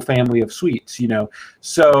the Google family of suites,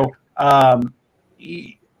 So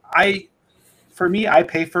for me, I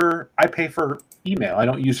pay for email. I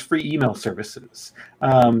don't use free email services,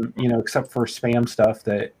 except for spam stuff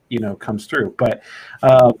that comes through. But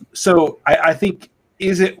so I think,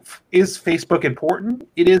 is Facebook important?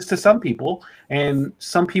 It is to some people, and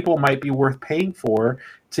some people might be worth paying for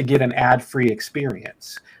to get an ad-free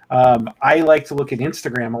experience. I like to look at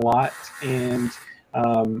Instagram a lot, and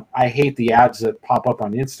I hate the ads that pop up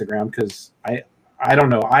on Instagram because I don't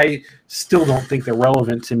know. I still don't think they're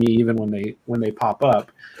relevant to me even when they pop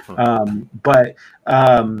up. But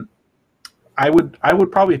I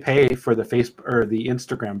would probably pay for the Facebook or the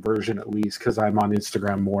Instagram version at least, because I'm on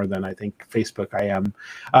Instagram more than I think Facebook I am.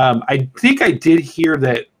 I think I did hear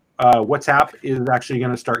that WhatsApp is actually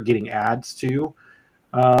going to start getting ads too.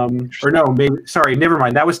 Or no, maybe, sorry, never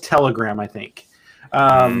mind. That was Telegram, I think.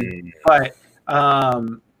 But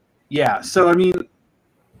yeah, so I mean,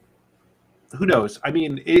 who knows? I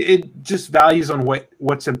mean, it just values on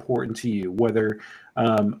what's important to you, whether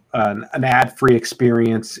an ad-free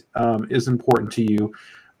experience is important to you.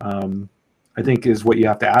 I think is what you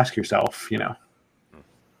have to ask yourself,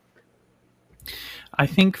 I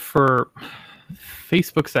think for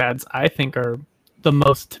Facebook's ads, I think are the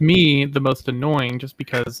most annoying, just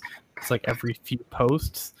because it's like every few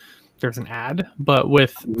posts there's an ad. But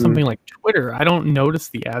with something like Twitter, I don't notice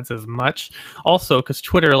the ads as much. Also, because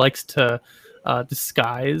Twitter likes to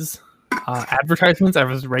disguise advertisements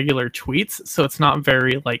as regular tweets, so it's not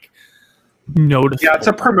very noticeable. Yeah, it's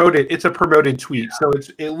a promoted tweet, so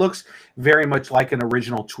it looks very much like an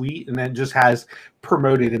original tweet, and then just has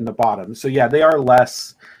promoted in the bottom. So yeah, they are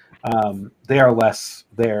less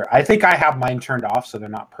there. I think I have mine turned off so they're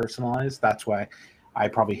not personalized. That's why I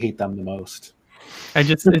probably hate them the most. I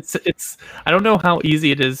don't know how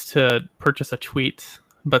easy it is to purchase a tweet,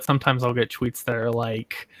 but sometimes I'll get tweets that are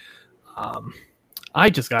like, I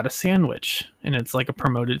just got a sandwich, and it's like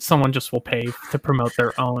someone just will pay to promote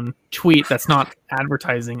their own tweet that's not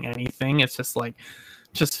advertising anything. It's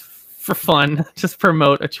just for fun, just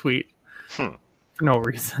promote a tweet for no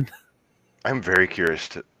reason. I'm very curious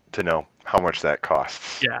to know how much that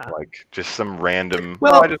costs. Yeah, like just some random.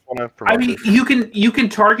 Well, I just want to promote. I mean, you can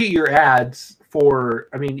target your ads for.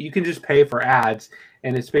 I mean, you can just pay for ads,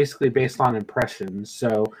 and it's basically based on impressions.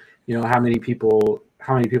 So, how many people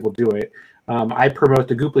do it. I promote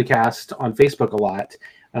the Gooplycast on Facebook a lot,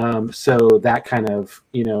 so that kind of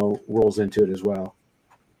rolls into it as well.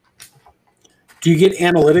 Do you get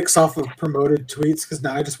analytics off of promoted tweets? Because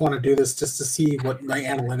now I just want to do this just to see what my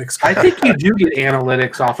analytics. I think you do get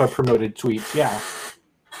analytics off of promoted tweets. Yeah.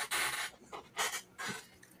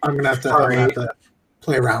 I'm gonna have to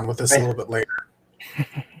play around with this a little bit later.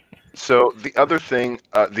 So the other thing,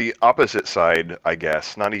 the opposite side, I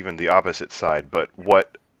guess, not even the opposite side, but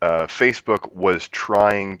what Facebook was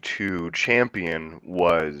trying to champion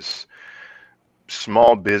was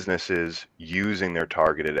small businesses using their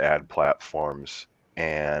targeted ad platforms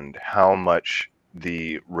and how much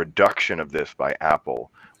the reduction of this by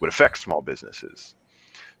Apple would affect small businesses.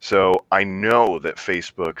 So I know that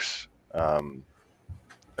Facebook's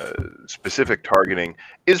specific targeting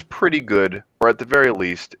is pretty good, or at the very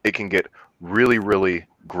least, it can get really, really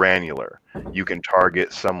granular. You can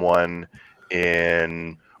target someone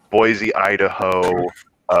in Boise, Idaho,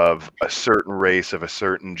 of a certain race, of a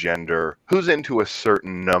certain gender, who's into a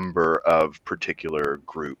certain number of particular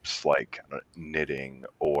groups, like knitting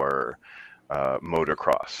or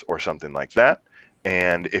motocross or something like that.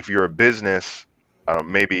 And if you're a business,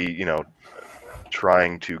 maybe,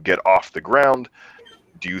 trying to get off the ground,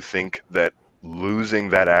 do you think that losing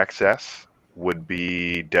that access would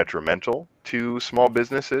be detrimental to small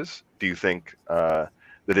businesses? Do you think that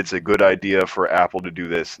it's a good idea for Apple to do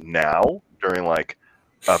this now during like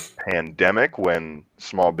a pandemic when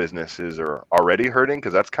small businesses are already hurting?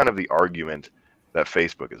 Because that's kind of the argument that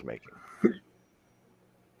Facebook is making.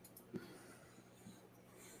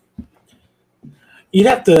 You'd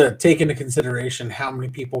have to take into consideration how many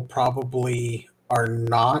people probably are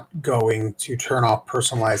not going to turn off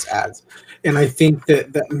personalized ads. And I think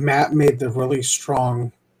that Matt made the really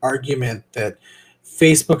strong argument that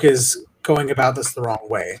Facebook is going about this the wrong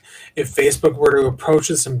way. If Facebook were to approach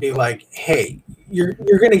this and be like, hey, you're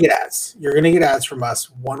going to get ads. You're going to get ads from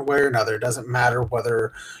us one way or another. It doesn't matter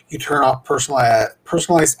whether you turn off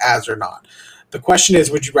personalized ads or not. The question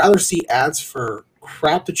is, would you rather see ads for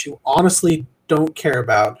crap that you honestly don't care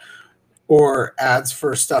about, or ads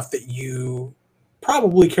for stuff that you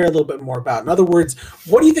probably care a little bit more about? In other words,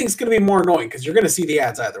 what do you think is going to be more annoying? Because you're going to see the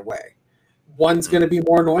ads either way. One's going to be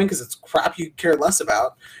more annoying because it's crap you care less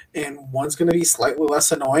about, and one's going to be slightly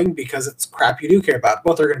less annoying because it's crap you do care about.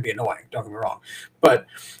 Both are going to be annoying, don't get me wrong. But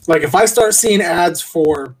like if I start seeing ads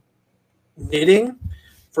for knitting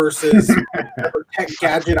versus whatever tech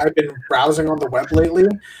gadget I've been browsing on the web lately,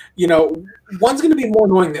 one's going to be more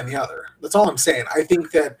annoying than the other. That's all I'm saying. I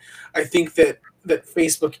think that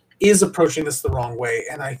Facebook is approaching this the wrong way,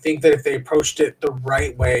 and I think that if they approached it the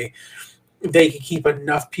right way, they could keep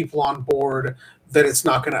enough people on board that it's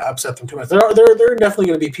not going to upset them too much. There are definitely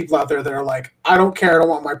going to be people out there that are like, I don't care, I don't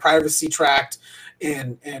want my privacy tracked,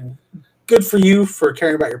 and good for you for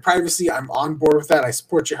caring about your privacy. I'm on board with that. I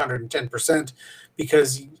support you 110%,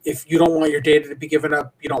 because if you don't want your data to be given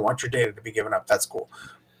up, you don't want your data to be given up. That's cool.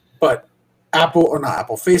 But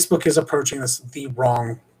Facebook is approaching this the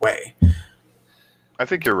wrong way. I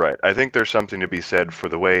think you're right. I think there's something to be said for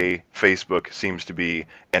the way Facebook seems to be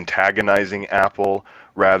antagonizing Apple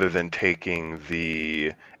rather than taking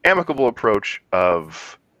the amicable approach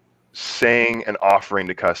of saying and offering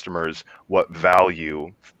to customers what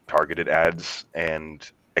value targeted ads and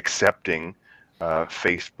accepting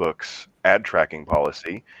Facebook's ad tracking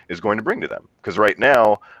policy is going to bring to them. Because right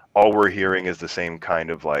now, all we're hearing is the same kind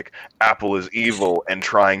of like, Apple is evil and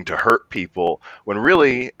trying to hurt people, when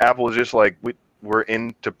really Apple is just like, we're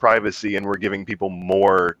into privacy and we're giving people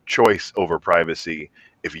more choice over privacy.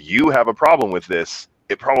 If you have a problem with this,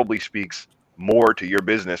 it probably speaks more to your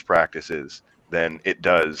business practices than it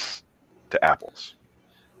does to Apple's.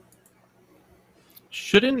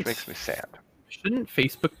 Which makes me sad. Shouldn't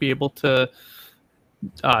Facebook be able to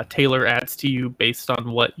tailor ads to you based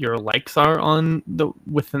on what your likes are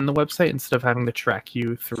within the website, instead of having to track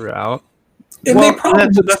you throughout? And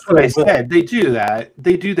that's what I said. They do that.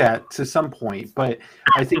 They do that to some point, but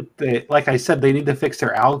I think that, like I said, they need to fix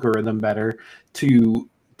their algorithm better to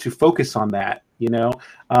focus on that,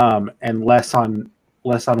 and less on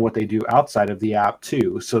what they do outside of the app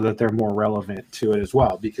too, so that they're more relevant to it as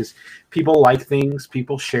well. Because people like things,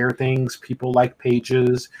 people share things, people like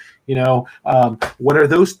pages. What are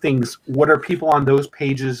those things? What are people on those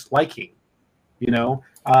pages liking?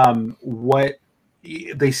 What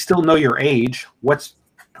they still know your age. What's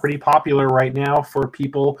pretty popular right now for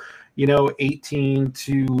people, 18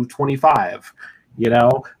 to 25,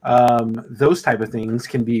 those type of things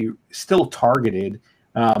can be still targeted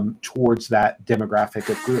towards that demographic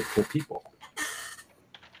of group of people.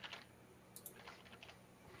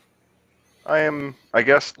 I am, I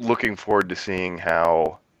guess, looking forward to seeing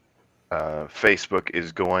how Facebook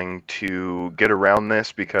is going to get around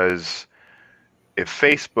this, because if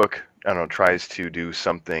Facebook, I don't know, tries to do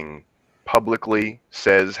something publicly,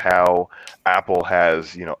 says how Apple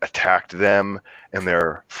has, attacked them and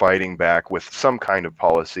they're fighting back with some kind of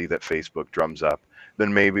policy that Facebook drums up,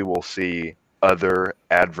 then maybe we'll see other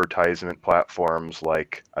advertisement platforms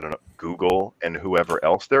like, I don't know, Google and whoever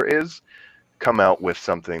else there is come out with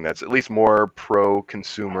something that's at least more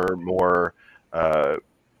pro-consumer, more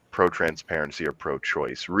pro-transparency or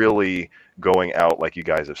pro-choice, really going out, like you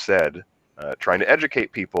guys have said, trying to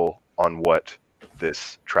educate people on what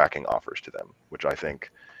this tracking offers to them, which I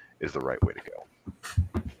think is the right way to go.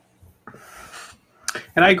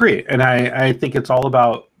 And I agree. And I think it's all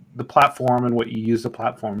about the platform and what you use the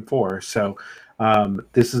platform for. So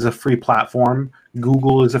this is a free platform.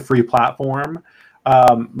 Google is a free platform.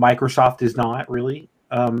 Microsoft is not really.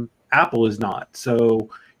 Apple is not. So,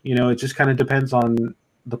 it just kind of depends on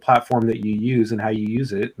the platform that you use and how you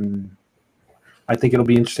use it. And I think it'll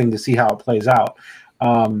be interesting to see how it plays out.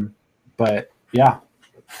 But yeah.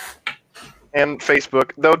 And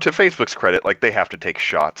Facebook, though, to Facebook's credit, like, they have to take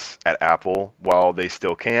shots at Apple while they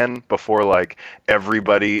still can before, like,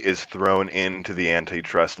 everybody is thrown into the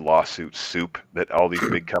antitrust lawsuit soup that all these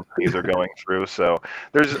big companies are going through. So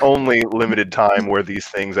there's only limited time where these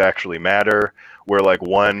things actually matter, where, like,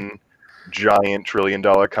 one giant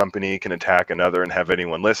trillion-dollar company can attack another and have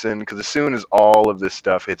anyone listen. Because as soon as all of this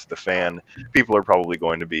stuff hits the fan, people are probably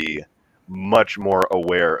going to be much more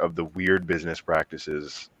aware of the weird business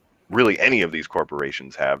practices really any of these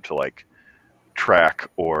corporations have to, like, track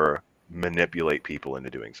or manipulate people into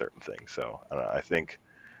doing certain things. So I think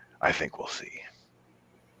we'll see.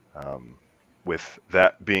 With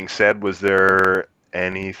that being said, was there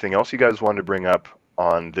anything else you guys wanted to bring up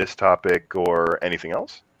on this topic or anything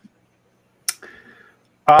else?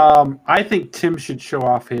 I think Tim should show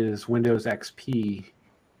off his Windows XP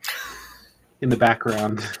in the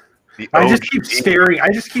background. I just keep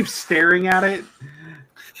staring at it.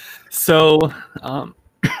 So,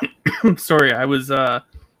 sorry, I was at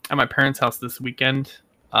my parents' house this weekend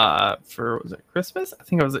for, was it Christmas? I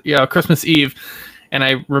think it was, Christmas Eve. And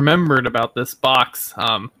I remembered about this box.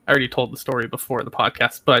 I already told the story before the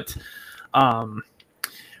podcast, but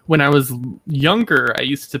when I was younger, I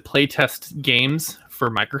used to play test games for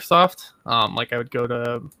Microsoft. Like, I would go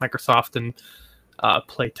to Microsoft and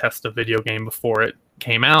play test a video game before it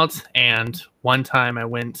came out. And one time I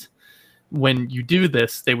went, when you do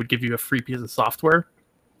this, they would give you a free piece of software.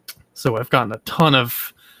 So I've gotten a ton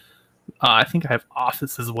of, I think I have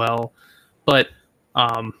Office as well. But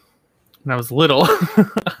when I was little,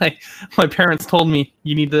 my parents told me,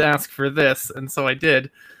 you need to ask for this. And so I did,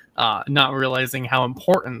 not realizing how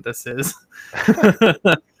important this is.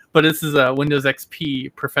 But this is a Windows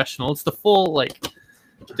XP Professional. It's the full, like,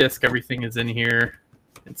 disk. Everything is in here.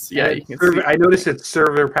 It's, yeah, you can see. I noticed it's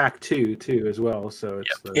Server Pack 2 too as well. So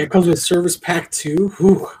it's it comes with Service Pack 2.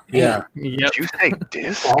 Whew, yeah. Did you say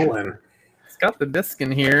disk? It's got the disk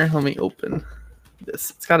in here. Let me open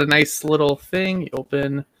this. It's got a nice little thing. You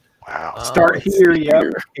open. Wow. Start here.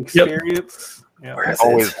 Yep. Experience. Yep. I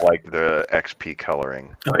always liked the XP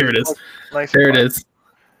coloring. Oh, here it is. Nice. There it is.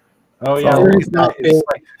 Oh yeah, there's not been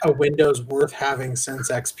a Windows worth having since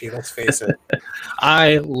XP. Let's face it.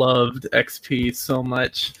 I loved XP so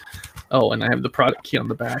much. Oh, and I have the product key on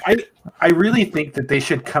the back. I really think that they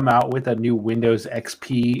should come out with a new Windows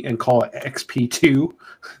XP and call it XP2.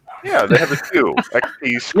 Yeah, they have the 2.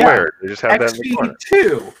 XP squared. They just have that in the corner.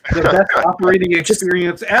 XP2, the best operating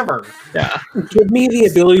experience ever. Yeah. Give me the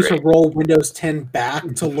ability to roll Windows 10 back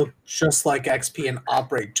to look just like XP and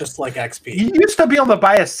operate just like XP. You used to be able to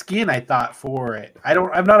buy a skin, I thought, for it.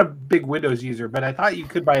 I'm not a big Windows user, but I thought you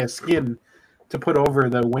could buy a skin to put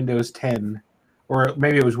over the Windows 10, or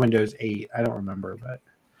maybe it was Windows 8. I don't remember, but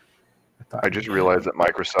I just realized that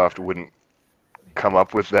Microsoft wouldn't come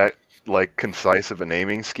up with that, like, concise of a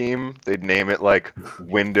naming scheme. They'd name it like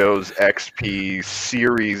Windows XP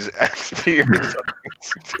Series XP or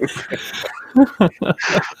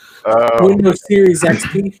something. Windows Series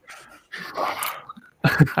XP.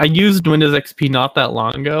 I used Windows XP not that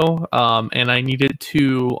long ago, and I needed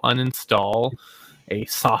to uninstall a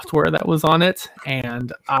software that was on it,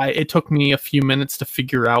 and it took me a few minutes to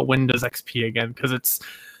figure out Windows XP again, because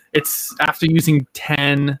it's after using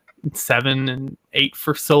 10, 7, and 8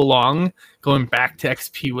 for so long, going back to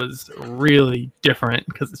XP was really different,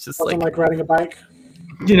 because it's just like riding a bike.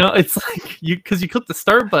 It's like because you click the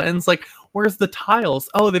start button, it's like, where's the tiles?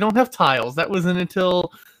 Oh, they don't have tiles. That wasn't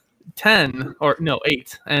until 10 or no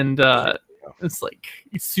 8, and it's like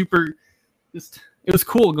it's super. Just it was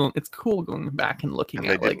cool going. It's cool going back and looking And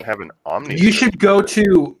they at didn't like have an Omni. You should go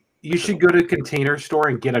to Container Store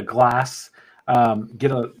and get a glass,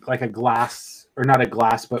 get a glass, or not a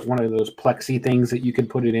glass, but one of those plexi things that you can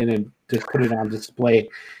put it in and just put it on display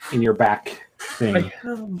in your back thing.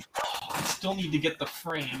 I still need to get the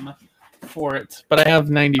frame for it, but I have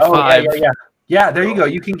 95. Yeah, there you go.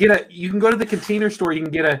 You can go to the Container Store. You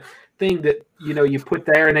can get a thing that you put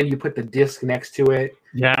there, and then you put the disc next to it,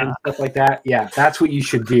 and stuff like that. Yeah, that's what you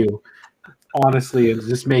should do. Honestly, is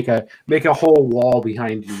just make a whole wall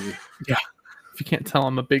behind you. Yeah. If you can't tell,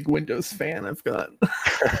 I'm a big Windows fan. I've got.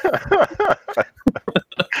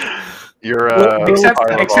 You're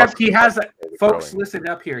except he has folks. Listen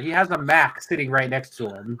up here. He has a Mac sitting right next to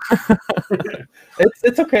him.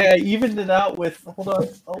 It's okay. I evened it out with. Hold on.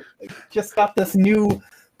 Oh, I just got this new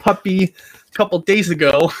puppy a couple days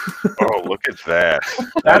ago. Oh, look at that!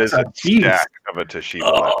 That is a stack of a Toshiba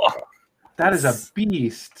laptop. That is a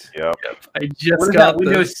beast. Yep. I just what is got that,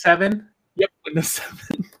 Windows 7? Yep, Windows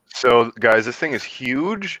 7. So, guys, this thing is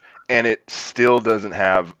huge, and it still doesn't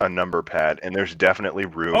have a number pad, and there's definitely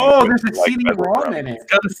room. Oh, there's a CD-ROM in it.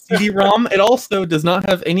 It's got a CD-ROM. It also does not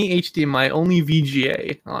have any HDMI, only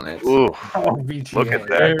VGA on it. Ooh, VGA. look at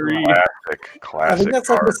that classic. I think that's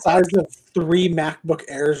like the size of 3 MacBook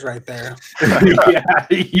Airs right there. Yeah,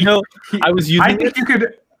 I was using.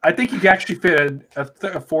 I think you could actually fit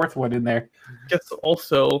a fourth one in there. Guess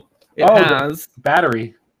also it has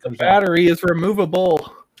battery. The battery is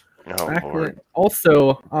removable. Oh, Lord.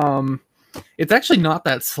 Also, it's actually not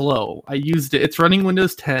that slow. I used it. It's running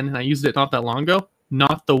Windows 10, and I used it not that long ago.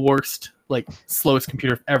 Not the worst, slowest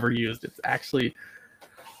computer I've ever used. It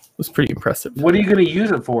was pretty impressive. What are you going to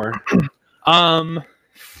use it for? I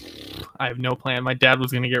have no plan. My dad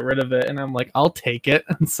was going to get rid of it, and I'm like, I'll take it.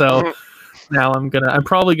 And so now I'm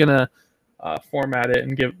probably gonna format it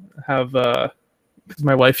and because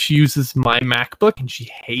my wife, she uses my MacBook and she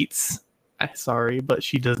hates. Sorry, but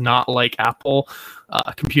she does not like Apple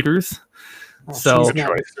computers. So I'm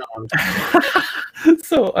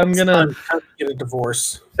gonna get a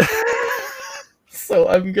divorce. So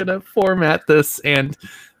I'm gonna format this and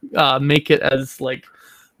make it as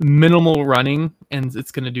minimal running, and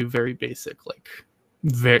it's gonna do very basic,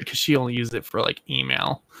 because she only uses it for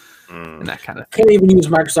email and that kind of thing. Can't even use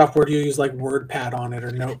Microsoft Word. You use WordPad on it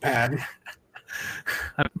or Notepad.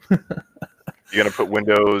 You're gonna put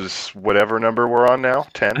Windows whatever number we're on now,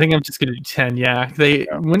 10. I think I'm just gonna do 10. Yeah,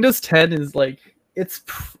 Windows 10 is it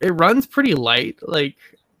runs pretty light.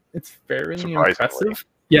 It's fairly impressive.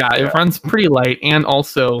 Yeah, it runs pretty light, and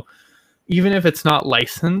also even if it's not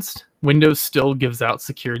licensed, Windows still gives out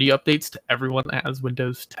security updates to everyone that has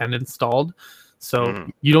Windows 10 installed. So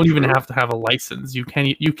you don't even have to have a license. You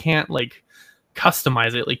can't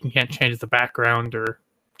customize it. You can't change the background or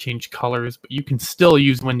change colors, but you can still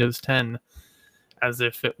use Windows 10 as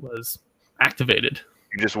if it was activated.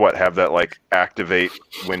 You just have that activate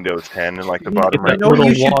Windows 10 in the bottom right. You know what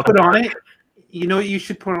you should put on it? You know what you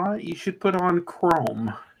should put on it? You should put on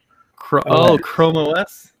Chrome. Chrome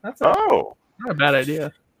OS? That's not a bad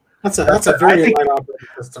idea. That's a very light operating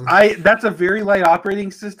system. That's a very light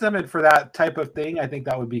operating system, and for that type of thing, I think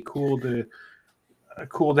that would be cool to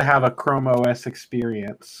have a Chrome OS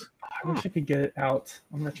experience. I wish I could get it out.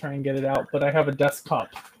 I'm gonna try and get it out, but I have a desktop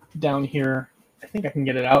down here. I think I can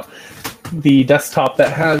get it out. The desktop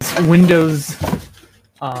that has Windows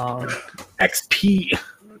XP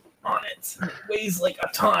on it. It weighs a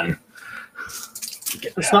ton.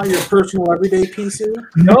 It's not your personal everyday PC?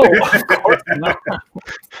 No, of course not.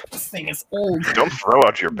 This thing is old. Don't throw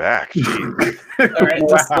out your back. Jeez. All right,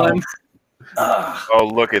 this one. Oh,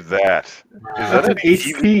 look at that. Is that an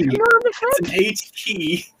HP? It's an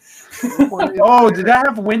HP. Oh, did that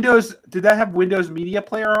have Windows? Did that have Windows Media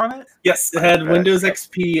Player on it? Yes, it had Windows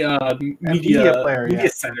XP Media Player, Media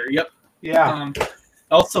Center. Yep. Yeah.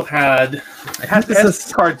 Also had. It has the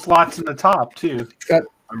SD card slots in the top too.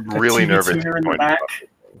 I'm really nervous. In the back.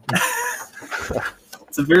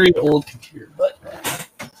 It's a very old computer, but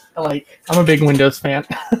I'm a big Windows fan.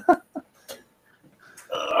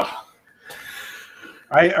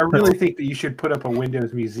 I really think that you should put up a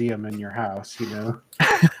Windows museum in your house.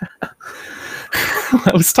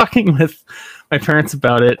 I was talking with my parents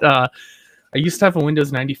about it. I used to have a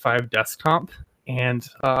Windows 95 desktop, and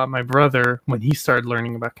my brother, when he started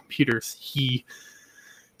learning about computers, he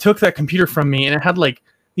took that computer from me, and it had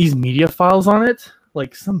these media files on it,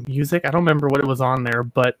 some music. I don't remember what it was on there,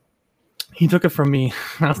 but he took it from me.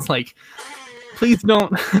 And I was like, please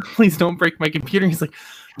don't break my computer. He's like,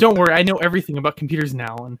 don't worry, I know everything about computers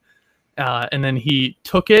now. And And then he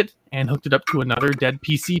took it and hooked it up to another dead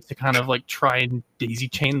PC to kind of like try and daisy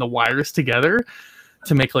chain the wires together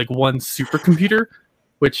to make like one supercomputer,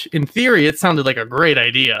 which in theory it sounded like a great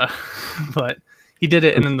idea, but he did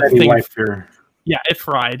it and then the thing, it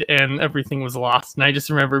fried and everything was lost. And I just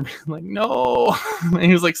remember being like, no, and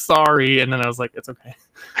he was like, sorry. And then I was like, it's okay.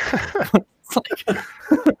 It's like...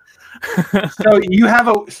 So you have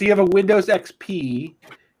a Windows XP,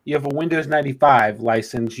 you have a Windows 95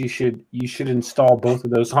 license. You should install both of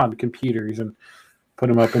those on computers and put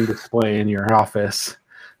them up in display in your office.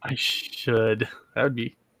 I should. That would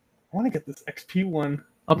be. I want to get this XP one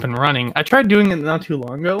up and running. I tried doing it not too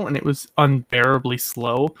long ago, and it was unbearably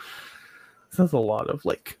slow. There's a lot of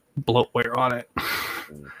like bloatware on it.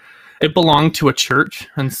 It belonged to a church,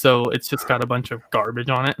 and so it's just got a bunch of garbage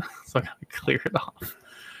on it. So I gotta clear it off.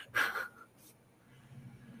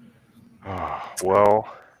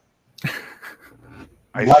 Well,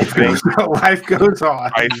 life goes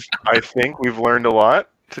on. I think we've learned a lot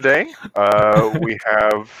today. We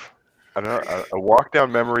have a walk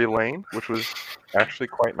down memory lane, which was actually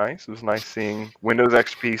quite nice. It was nice seeing Windows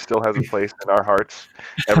XP still has a place in our hearts,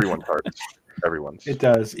 everyone's hearts, everyone's. It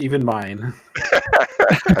does, even mine.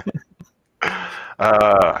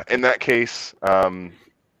 In that case,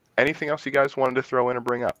 anything else you guys wanted to throw in or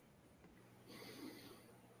bring up?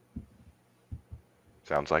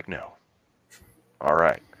 Sounds like no. All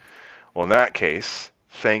right. Well, in that case,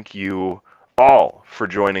 thank you all for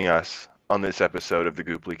joining us on this episode of the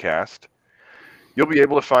Gooply Cast. You'll be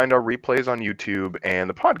able to find our replays on YouTube and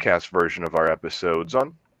the podcast version of our episodes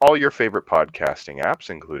on all your favorite podcasting apps,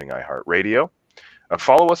 including iHeartRadio.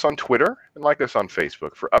 Follow us on Twitter and like us on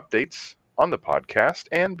Facebook for updates on the podcast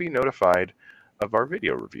and be notified of our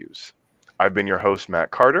video reviews. I've been your host,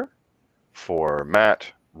 Matt Carter. For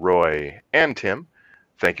Matt, Roy, and Tim,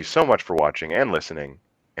 thank you so much for watching and listening,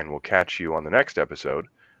 and we'll catch you on the next episode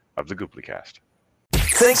of the Gooply Cast.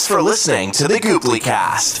 Thanks for listening to the Gooply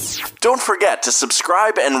Cast. Don't forget to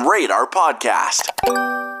subscribe and rate our podcast.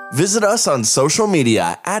 Visit us on social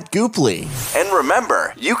media at Gooply. And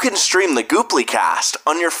remember, you can stream the Gooply Cast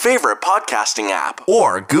on your favorite podcasting app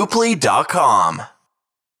or gooply.com.